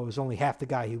Oladipo is only half the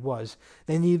guy he was.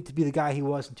 They need to be the guy he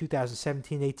was in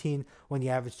 2017-18 when he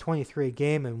averaged 23 a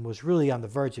game and was really on the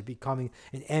verge of becoming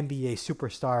an NBA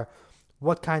superstar.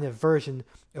 What kind of version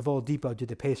of Oladipo do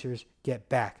the Pacers get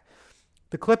back?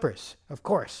 The Clippers, of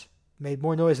course, made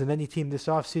more noise than any team this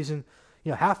offseason.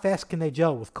 How fast can they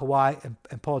gel with Kawhi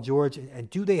and Paul George? And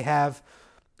do they have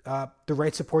the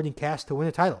right supporting cast to win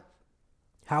a title?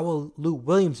 How will Lou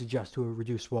Williams adjust to a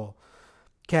reduced role?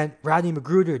 Can Rodney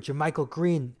McGruder, JaMychal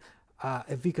Green,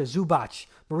 Ivica Zubac,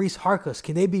 Maurice Harkless,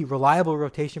 can they be reliable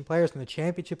rotation players on a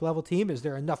championship level team? Is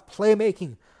there enough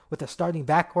playmaking with a starting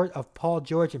backcourt of Paul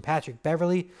George and Patrick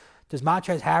Beverley? Does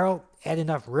Montrezl Harrell add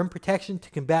enough rim protection to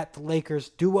combat the Lakers'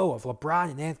 duo of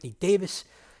LeBron and Anthony Davis?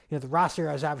 The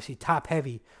roster is obviously top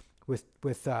heavy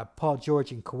with Paul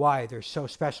George and Kawhi. They're so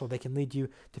special. They can lead you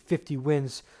to 50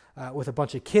 wins with a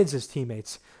bunch of kids as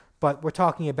teammates. But we're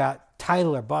talking about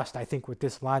title or bust, I think, with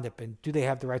this lineup. And do they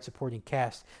have the right supporting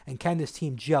cast? And can this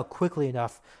team gel quickly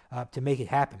enough to make it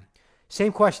happen?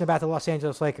 Same question about the Los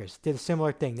Angeles Lakers. Did a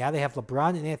similar thing. Now they have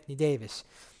LeBron and Anthony Davis.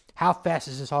 How fast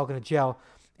is this all going to gel?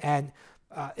 And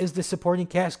is the supporting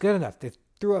cast good enough? They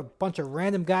threw a bunch of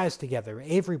random guys together.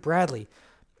 Avery Bradley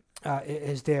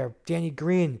is there. Danny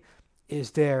Green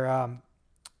is there.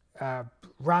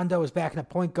 Rondo is back in a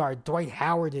point guard. Dwight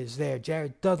Howard is there.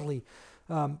 Jared Dudley.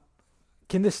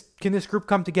 Can this group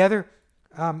come together?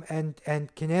 And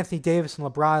can Anthony Davis and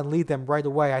LeBron lead them right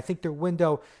away? I think their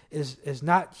window is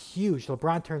not huge.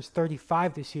 LeBron turns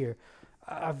 35 this year.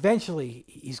 Eventually,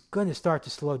 he's going to start to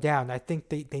slow down. I think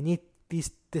they need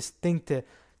this thing to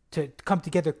come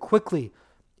together quickly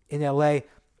in LA.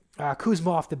 Kuzma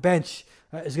off the bench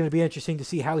is going to be interesting to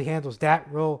see how he handles that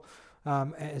role.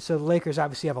 And so the Lakers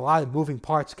obviously have a lot of moving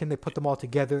parts. Can they put them all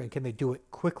together, and can they do it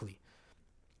quickly?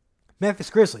 Memphis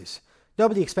Grizzlies.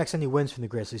 Nobody expects any wins from the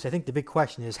Grizzlies. I think the big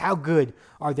question is, how good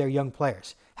are their young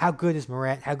players? How good is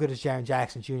Morant? How good is Jaren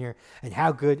Jackson Jr.? And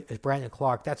how good is Brandon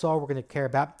Clark? That's all we're going to care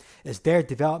about is their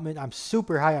development. I'm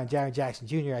super high on Jaren Jackson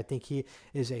Jr. I think he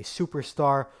is a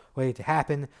superstar waiting to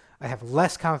happen. I have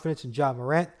less confidence in John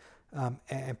Morant,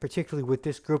 and particularly with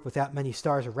this group without many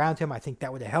stars around him. I think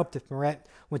that would have helped if Morant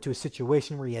went to a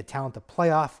situation where he had talent to play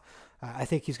off. I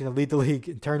think he's going to lead the league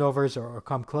in turnovers or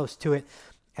come close to it.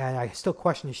 And I still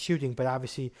question his shooting, but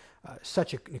obviously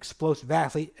such an explosive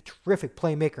athlete, a terrific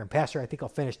playmaker and passer. I think he'll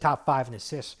finish top 5 in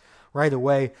assists right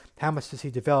away. How much does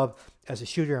he develop as a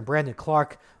shooter? And Brandon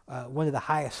Clark, one of the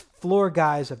highest floor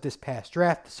guys of this past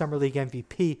draft, the Summer League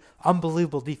MVP,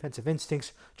 unbelievable defensive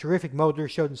instincts, terrific motor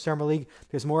showed in Summer League.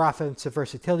 There's more offensive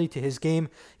versatility to his game.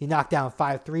 He knocked down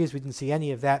 5 threes. We didn't see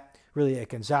any of that really at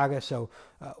Gonzaga. So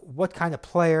what kind of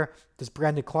player does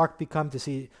Brandon Clark become? Is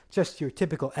he just your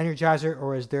typical energizer,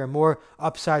 or is there more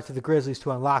upside for the Grizzlies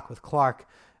to unlock with Clark?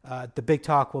 The big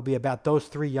talk will be about those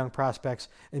three young prospects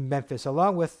in Memphis,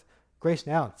 along with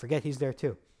Grayson Allen. Forget he's there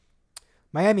too.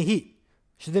 Miami Heat.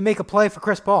 Should they make a play for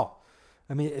Chris Paul?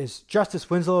 I mean, is Justice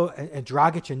Winslow and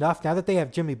Dragic enough? Now that they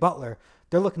have Jimmy Butler,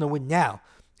 they're looking to win now.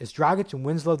 Is Dragic and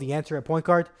Winslow the answer at point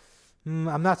guard?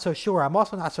 I'm not so sure. I'm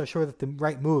also not so sure that the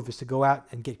right move is to go out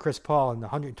and get Chris Paul and the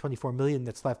 $124 million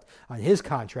that's left on his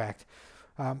contract.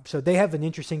 So they have an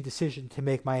interesting decision to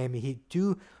make, Miami Heat.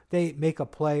 Do they make a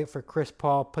play for Chris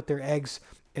Paul, put their eggs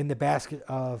in the basket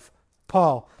of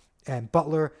Paul and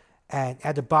Butler and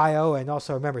Adebayo, and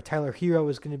also remember Tyler Hero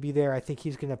is going to be there. I think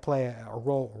he's going to play a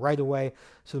role right away.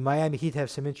 So the Miami Heat have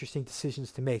some interesting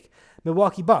decisions to make.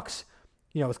 Milwaukee Bucks,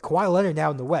 with Kawhi Leonard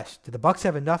now in the West, do the Bucks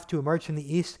have enough to emerge from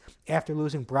the East after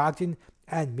losing Brogdon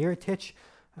and Mirotic?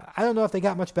 I don't know if they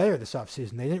got much better this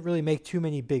offseason. They didn't really make too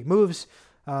many big moves.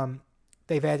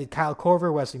 They've added Kyle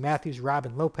Korver, Wesley Matthews,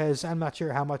 Robin Lopez. I'm not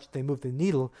sure how much they moved the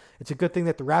needle. It's a good thing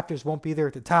that the Raptors won't be there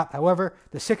at the top. However,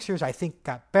 the Sixers, I think,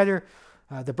 got better.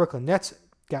 The Brooklyn Nets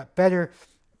got better.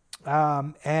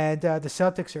 And the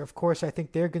Celtics are, of course, I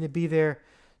think they're going to be there.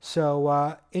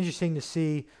 So interesting to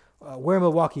see where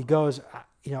Milwaukee goes.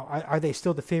 Are they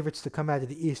still the favorites to come out of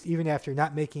the East, even after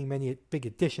not making many big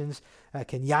additions?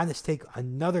 Can Giannis take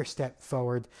another step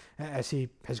forward, as he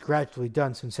has gradually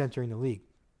done since entering the league?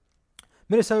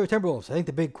 Minnesota Timberwolves, I think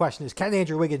the big question is, can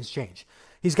Andrew Wiggins change?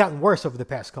 He's gotten worse over the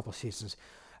past couple seasons.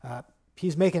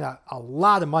 He's making a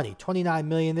lot of money, $29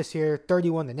 million this year,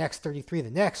 $31 the next, $33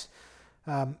 the next.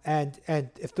 And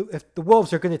if the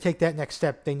Wolves are going to take that next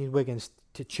step, they need Wiggins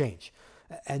to change.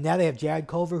 And now they have Jared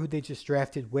Culver, who they just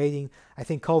drafted, waiting. I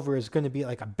think Culver is going to be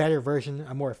like a better version,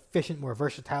 a more efficient, more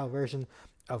versatile version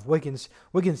of Wiggins.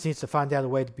 Wiggins needs to find out a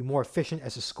way to be more efficient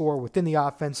as a scorer within the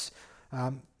offense.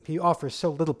 He offers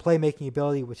so little playmaking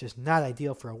ability, which is not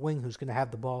ideal for a wing who's going to have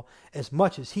the ball as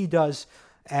much as he does.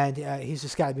 And he's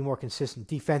just got to be more consistent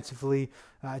defensively.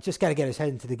 Just got to get his head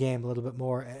into the game a little bit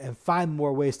more and find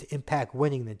more ways to impact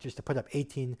winning than just to put up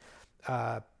 18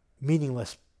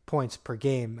 meaningless points per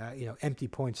game. Empty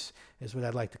points is what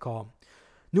I'd like to call them.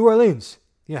 New Orleans.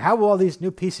 How will all these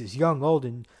new pieces, young, old,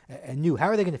 and new, how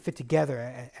are they going to fit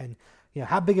together? And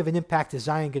how big of an impact is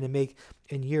Zion going to make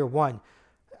in year one?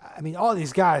 I mean, all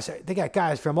these guys, they got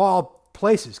guys from all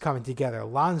places coming together.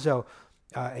 Alonzo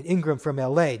and Ingram from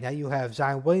L.A. Now you have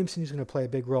Zion Williamson, who's going to play a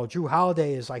big role. Drew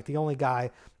Holiday is like the only guy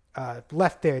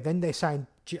left there. Then they signed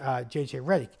J.J.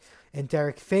 Redick and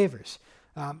Derek Favors.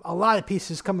 A lot of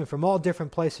pieces coming from all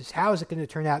different places. How is it going to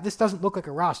turn out? This doesn't look like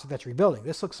a roster that's rebuilding.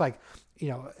 This looks like,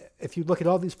 if you look at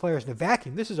all these players in a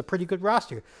vacuum, this is a pretty good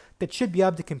roster that should be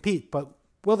able to compete. But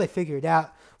will they figure it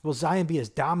out? Will Zion be as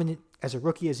dominant as a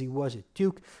rookie as he was at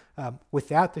Duke,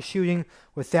 without the shooting,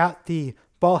 without the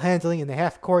ball handling in the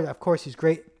half court? Of course, he's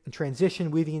great in transition,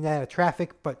 weaving in and out of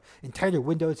traffic, but in tighter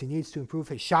windows, he needs to improve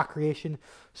his shot creation.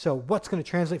 So what's going to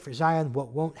translate for Zion? What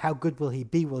won't? How good will he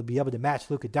be? Will he be able to match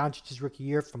Luka Doncic's rookie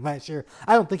year from last year?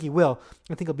 I don't think he will.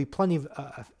 I think he'll be plenty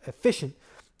efficient,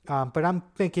 but I'm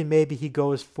thinking maybe he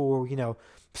goes for,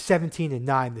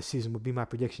 17-9 this season would be my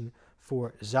prediction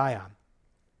for Zion.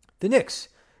 The Knicks,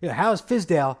 how is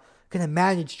Fizdale going to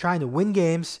manage trying to win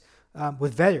games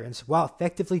with veterans while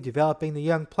effectively developing the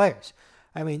young players?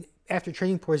 I mean, after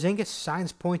trading Porzingis,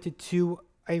 signs pointed to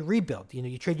a rebuild.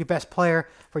 You trade your best player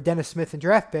for Dennis Smith and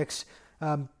draft picks,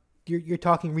 you're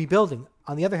talking rebuilding.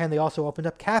 On the other hand, they also opened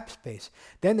up cap space.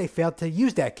 Then they failed to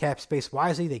use that cap space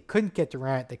wisely. They couldn't get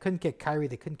Durant, they couldn't get Kyrie,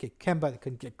 they couldn't get Kemba, they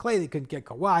couldn't get Klay, they couldn't get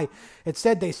Kawhi.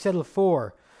 Instead, they settled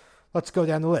for, let's go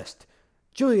down the list,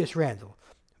 Julius Randle,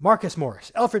 Marcus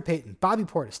Morris, Elfrid Payton, Bobby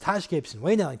Portis, Taj Gibson,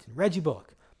 Wayne Ellington, Reggie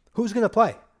Bullock. Who's going to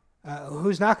play?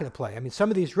 Who's not going to play? I mean,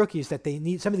 some of these rookies that they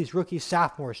need, some of these rookies,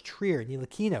 sophomores, Trier,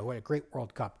 Ntilikina, who had a great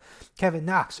World Cup, Kevin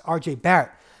Knox, R.J.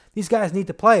 Barrett. These guys need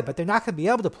to play, but they're not going to be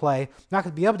able to play, not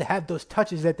going to be able to have those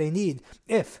touches that they need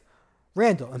if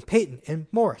Randall and Payton and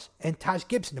Morris and Taj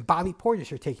Gibson and Bobby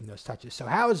Portis are taking those touches. So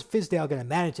how is Fizdale going to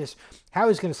manage this? How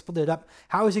is he going to split it up?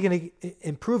 How is he going to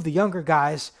improve the younger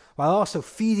guys while also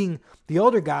feeding the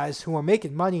older guys who are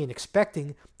making money and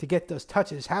expecting to get those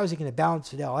touches? How is he going to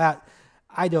balance it all out?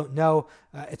 I don't know.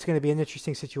 It's going to be an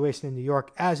interesting situation in New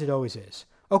York, as it always is.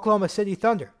 Oklahoma City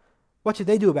Thunder. What should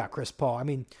they do about Chris Paul? I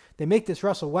mean, they make this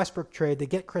Russell Westbrook trade. They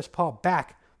get Chris Paul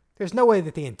back. There's no way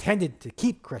that they intended to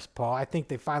keep Chris Paul. I think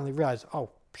they finally realized,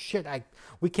 oh, shit,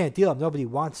 we can't deal him. Nobody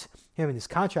wants him in his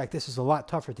contract. This is a lot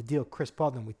tougher to deal with Chris Paul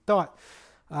than we thought.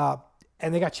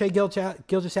 And they got Shai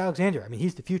Gilgeous-Alexander. I mean,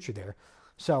 he's the future there.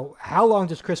 So how long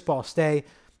does Chris Paul stay?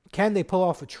 can they pull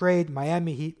off a trade?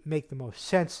 Miami Heat make the most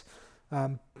sense,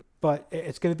 but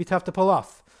it's going to be tough to pull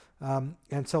off.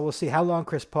 And so we'll see how long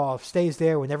Chris Paul stays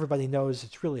there when everybody knows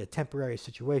it's really a temporary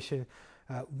situation.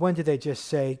 When do they just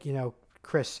say,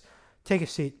 Chris, take a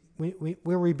seat.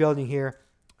 We're rebuilding here,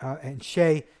 and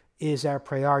Shea is our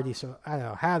priority. So I don't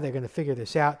know how they're going to figure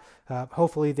this out.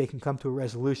 Hopefully they can come to a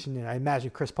resolution, and I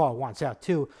imagine Chris Paul wants out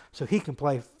too, so he can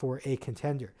play for a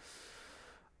contender.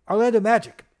 Orlando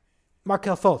Magic,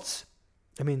 Markelle Fultz.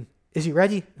 Is he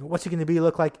ready? What's he going to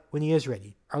look like when he is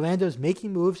ready? Orlando's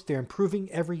making moves. They're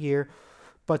improving every year,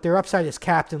 but their upside is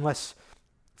capped unless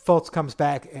Fultz comes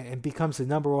back and becomes the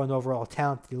number one overall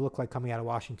talent that he looked like coming out of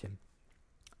Washington.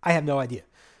 I have no idea.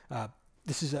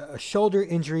 This is a shoulder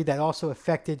injury that also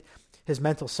affected his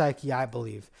mental psyche, I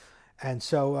believe. And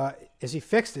so is he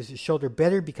fixed? Is his shoulder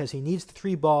better because he needs the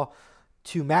three ball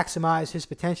to maximize his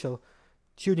potential?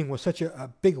 Shooting was such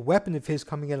a big weapon of his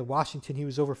coming out of Washington. He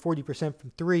was over 40%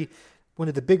 from three. One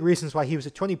of the big reasons why he was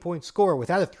a 20-point scorer.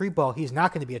 Without a three ball, he's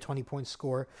not going to be a 20-point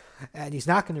scorer, and he's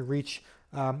not going to reach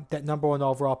that number one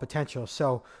overall potential.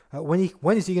 So when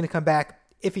is he going to come back?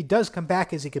 If he does come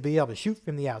back, is he going to be able to shoot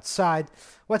from the outside?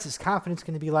 What's his confidence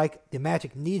going to be like? The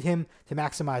Magic need him to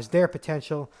maximize their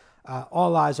potential.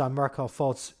 All eyes on Markelle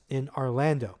Fultz in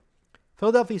Orlando.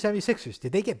 Philadelphia 76ers,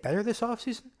 did they get better this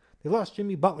offseason? They lost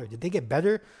Jimmy Butler. Did they get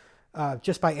better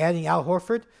just by adding Al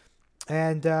Horford?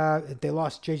 And they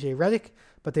lost J.J. Redick,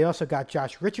 but they also got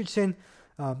Josh Richardson.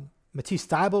 Matisse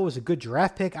Thybulle was a good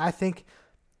draft pick. I think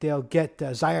they'll get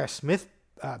Zaire Smith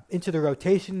into the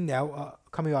rotation now,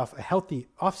 coming off a healthy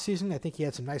offseason. I think he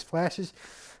had some nice flashes.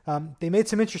 They made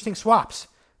some interesting swaps,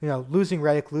 losing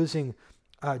Redick, losing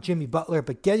Jimmy Butler,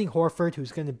 but getting Horford,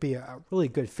 who's going to be a really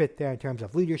good fit there in terms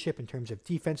of leadership, in terms of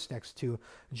defense next to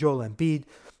Joel Embiid.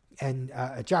 And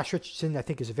Josh Richardson, I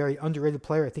think, is a very underrated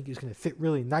player. I think he's going to fit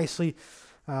really nicely.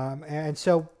 And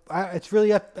so it's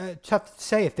really tough to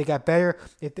say if they got better,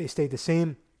 if they stayed the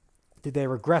same. Did they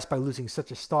regress by losing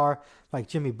such a star like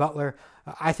Jimmy Butler?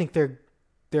 I think they're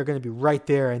going to be right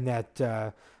there in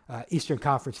that Eastern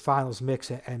Conference Finals mix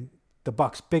and the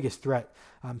Bucks' biggest threat.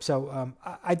 So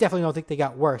I definitely don't think they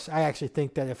got worse. I actually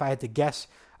think that if I had to guess,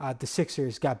 the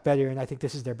Sixers got better, and I think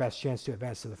this is their best chance to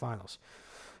advance to the finals.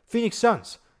 Phoenix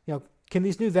Suns. Can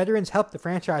these new veterans help the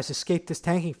franchise escape this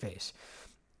tanking phase?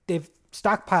 They've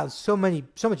stockpiled so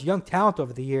much young talent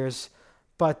over the years,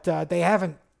 but they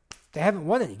haven't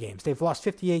won any games. They've lost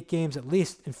 58 games at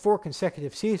least in 4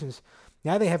 consecutive seasons.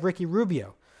 Now they have Ricky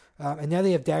Rubio, and now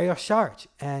they have Dario Saric,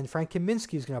 and Frank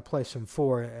Kaminsky is going to play some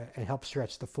 4 and help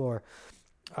stretch the floor.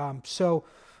 And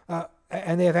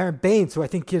they have Aaron Baines, who I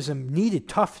think gives them needed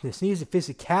toughness, needed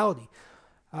physicality.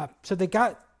 So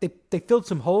they filled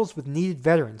some holes with needed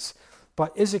veterans,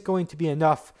 but is it going to be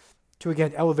enough to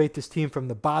again elevate this team from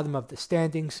the bottom of the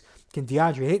standings? Can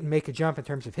DeAndre Ayton make a jump in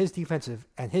terms of his defensive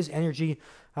and his energy?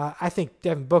 I think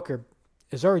Devin Booker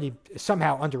is already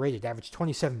somehow underrated, averaged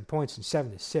 27 points and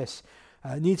 7 assists.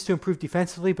 Needs to improve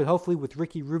defensively, but hopefully with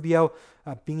Ricky Rubio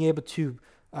being able to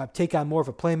take on more of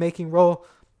a playmaking role,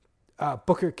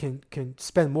 Booker can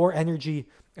spend more energy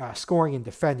scoring and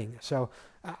defending. So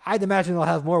I'd imagine they'll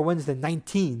have more wins than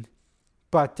 19,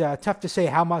 but tough to say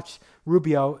how much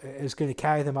Rubio is going to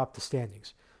carry them up the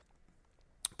standings.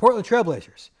 Portland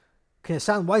Trailblazers. Can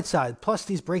Hassan Whiteside, plus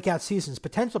these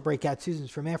potential breakout seasons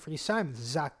from Anthony Simons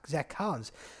and Zach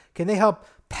Collins, can they help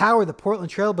power the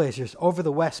Portland Trailblazers over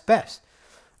the West best?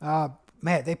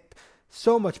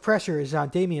 So much pressure is on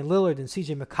Damian Lillard and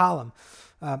CJ McCollum,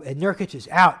 and Nurkic is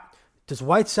out. Does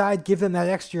Whiteside give them that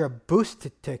extra boost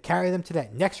to carry them to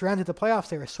that next round of the playoffs?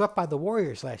 They were swept by the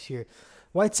Warriors last year.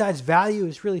 Whiteside's value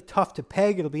is really tough to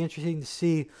peg. It'll be interesting to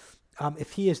see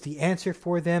if he is the answer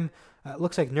for them. It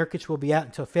looks like Nurkic will be out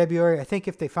until February. I think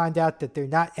if they find out that they're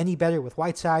not any better with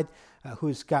Whiteside,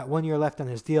 who's got 1 year left on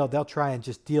his deal, they'll try and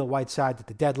just deal Whiteside at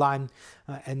the deadline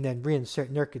and then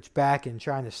reinsert Nurkic back and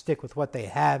trying to stick with what they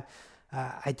have.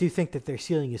 I do think that their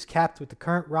ceiling is capped with the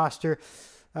current roster,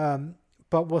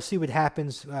 but we'll see what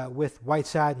happens with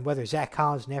Whiteside and whether Zach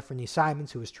Collins and Anthony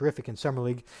Simons, who was terrific in Summer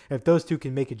League, if those two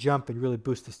can make a jump and really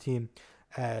boost this team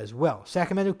as well.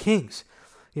 Sacramento Kings.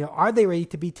 Are they ready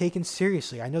to be taken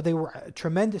seriously? I know they were a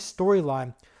tremendous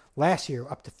storyline last year,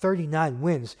 up to 39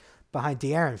 wins behind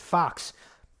De'Aaron Fox.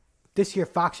 This year,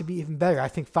 Fox should be even better. I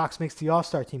think Fox makes the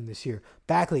All-Star team this year.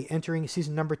 Bagley entering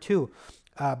season number 2.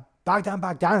 Bogdan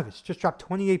Bogdanović just dropped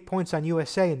 28 points on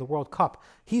USA in the World Cup.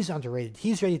 He's underrated.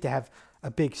 He's ready to have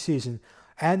a big season.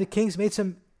 And the Kings made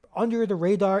some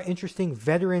under-the-radar, interesting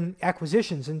veteran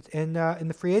acquisitions in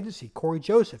the free agency. Corey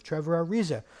Joseph, Trevor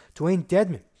Ariza, Dwayne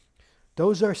Dedmon.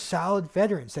 Those are solid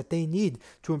veterans that they need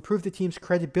to improve the team's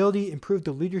credibility, improve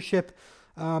the leadership.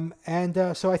 So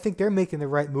I think they're making the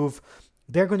right move.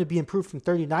 They're going to be improved from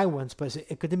 39 wins, but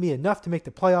it could be enough to make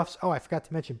the playoffs. Oh, I forgot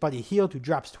to mention Buddy Hield, who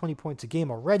drops 20 points a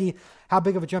game already. How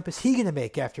big of a jump is he going to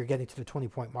make after getting to the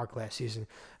 20-point mark last season?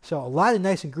 So a lot of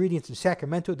nice ingredients in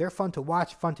Sacramento. They're fun to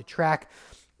watch, fun to track.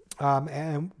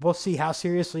 And we'll see how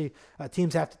seriously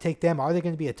teams have to take them. Are they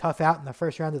going to be a tough out in the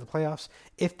first round of the playoffs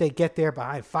if they get there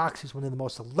behind Fox, who's one of the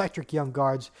most electric young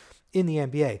guards in the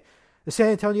NBA? The San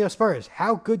Antonio Spurs,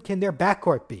 how good can their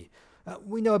backcourt be?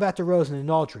 We know about DeRozan and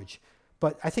Aldridge,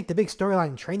 but I think the big storyline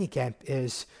in training camp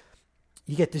is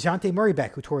you get DeJounte Murray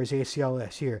back, who tore his ACL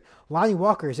last year. Lonnie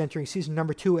Walker is entering season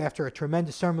number 2 after a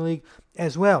tremendous summer league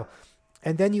as well.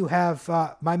 And then you have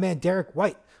my man Derek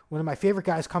White, one of my favorite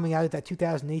guys coming out of that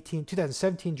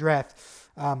 2017 draft.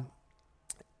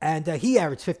 And he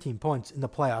averaged 15 points in the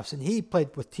playoffs, and he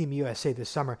played with Team USA this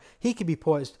summer. He could be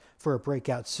poised for a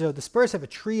breakout. So the Spurs have a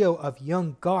trio of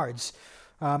young guards,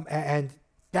 and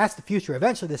that's the future.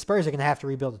 Eventually, the Spurs are going to have to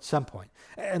rebuild at some point.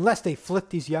 Unless they flip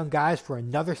these young guys for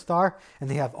another star, and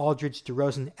they have Aldridge,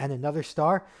 DeRozan, and another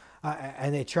star,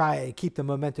 and they try to keep the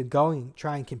momentum going,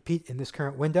 try and compete in this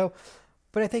current window.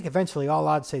 But I think eventually all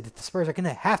odds say that the Spurs are going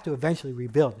to have to eventually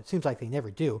rebuild. It seems like they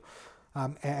never do.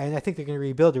 And I think they're going to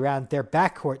rebuild around their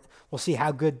backcourt. We'll see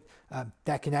how good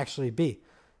that can actually be.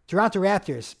 Toronto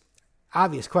Raptors,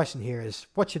 obvious question here is,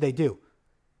 what should they do?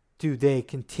 Do they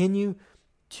continue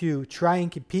to try and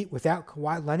compete without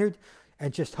Kawhi Leonard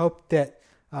and just hope that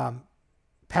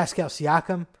Pascal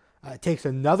Siakam takes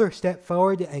another step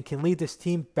forward and can lead this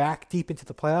team back deep into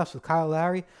the playoffs with Kyle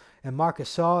Lowry and Marc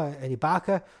Gasol and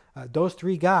Ibaka? Those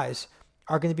three guys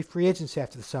are going to be free agents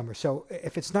after the summer. So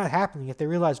if it's not happening, if they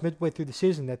realize midway through the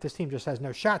season that this team just has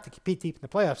no shot to compete deep in the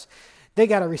playoffs, they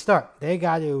got to restart. They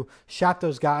got to shop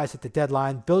those guys at the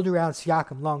deadline, build around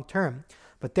Siakam long term,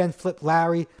 but then flip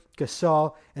Lowry,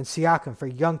 Gasol, and Siakam for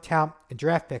young talent and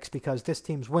draft picks, because this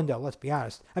team's window, let's be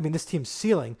honest, this team's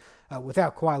ceiling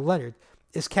without Kawhi Leonard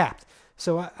is capped.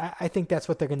 So I think that's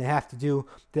what they're going to have to do.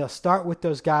 They'll start with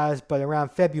those guys, but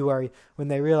around February, when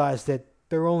they realize that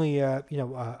they're only a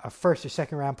first or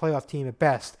second round playoff team at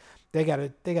best, they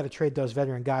got to trade those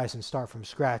veteran guys and start from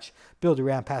scratch, build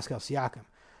around Pascal Siakam.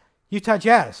 Utah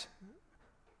Jazz,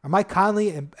 are Mike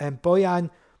Conley and Bojan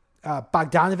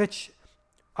Bogdanovic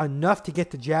enough to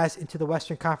get the Jazz into the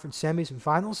Western Conference semis and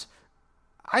finals?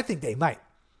 I think they might.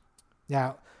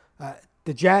 Now,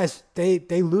 the Jazz, they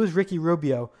lose Ricky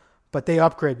Rubio, but they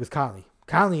upgrade with Conley.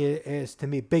 Conley is, to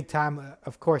me, big time,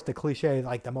 of course, the cliche,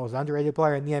 like the most underrated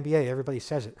player in the NBA. Everybody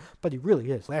says it, but he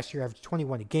really is. Last year, averaged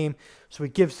 21 a game, so he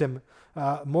gives them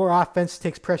more offense,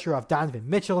 takes pressure off Donovan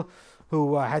Mitchell,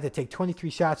 who had to take 23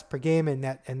 shots per game in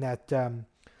that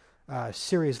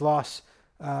series loss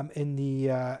in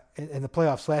the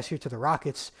playoffs last year to the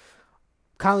Rockets.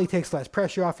 Conley takes less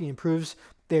pressure off. He improves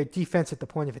their defense at the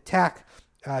point of attack,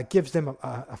 gives them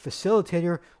a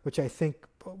facilitator, which I think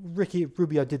Ricky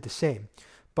Rubio did the same.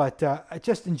 But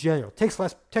just in general,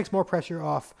 takes more pressure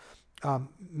off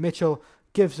Mitchell,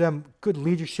 gives them good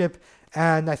leadership,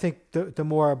 and I think the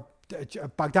more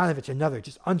Bogdanovic, another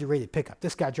just underrated pickup.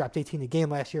 This guy dropped 18 a game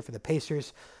last year for the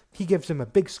Pacers. He gives them a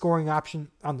big scoring option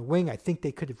on the wing. I think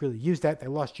they could have really used that. They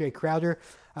lost Jay Crowder,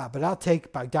 but I'll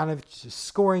take Bogdanovic's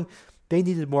scoring. They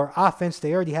needed more offense.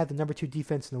 They already had the number 2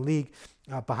 defense in the league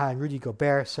behind Rudy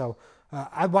Gobert. So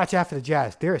I'd watch out for the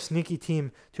Jazz. They're a sneaky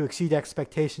team to exceed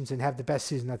expectations and have the best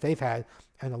season that they've had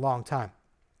in a long time.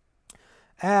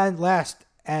 And last,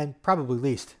 and probably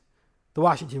least, the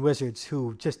Washington Wizards,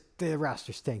 who just, their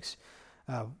roster stinks.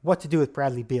 What to do with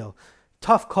Bradley Beal?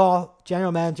 Tough call.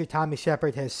 General Manager Tommy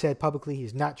Shepard has said publicly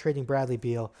he's not trading Bradley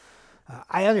Beal.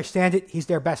 I understand it. He's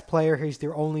their best player. He's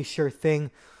their only sure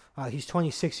thing. He's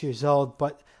 26 years old.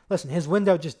 But listen, his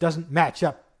window just doesn't match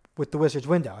up with the Wizards'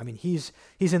 window. He's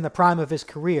in the prime of his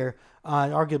career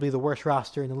on arguably the worst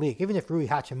roster in the league. Even if Rui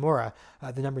Hachimura,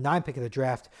 the number 9 pick of the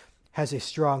draft, has a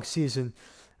strong season,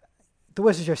 the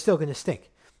Wizards are still going to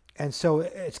stink. And so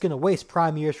it's going to waste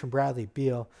prime years from Bradley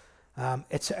Beal.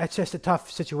 It's just a tough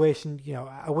situation.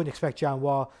 I wouldn't expect John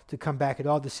Wall to come back at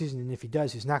all this season, and if he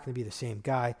does, he's not going to be the same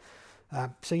guy.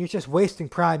 So you're just wasting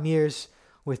prime years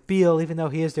with Beal, even though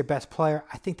he is their best player.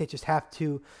 I think they just have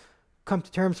to come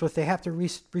to terms with, they have to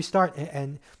restart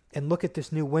and look at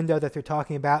this new window that they're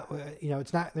talking about. They're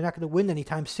not going to win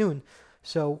anytime soon.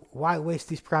 So why waste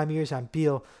these prime years on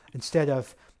Beal instead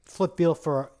of flip Beal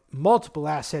for multiple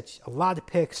assets, a lot of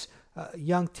picks,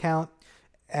 young talent,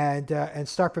 and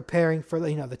start preparing for the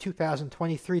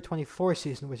 2023-24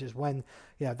 season, which is when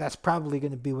that's probably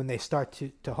going to be when they start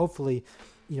to hopefully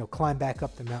climb back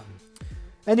up the mountain.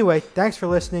 Anyway, thanks for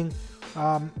listening.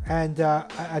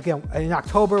 Again, in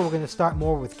October, we're going to start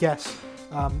more with guests,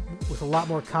 with a lot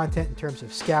more content in terms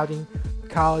of scouting.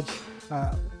 College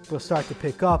will start to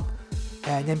pick up,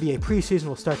 and NBA preseason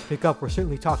will start to pick up. We're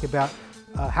certainly talking about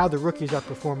how the rookies are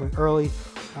performing early.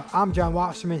 I'm John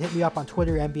Wasserman. Hit me up on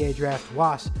Twitter, NBA Draft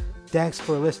Was. Thanks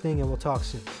for listening, and we'll talk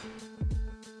soon.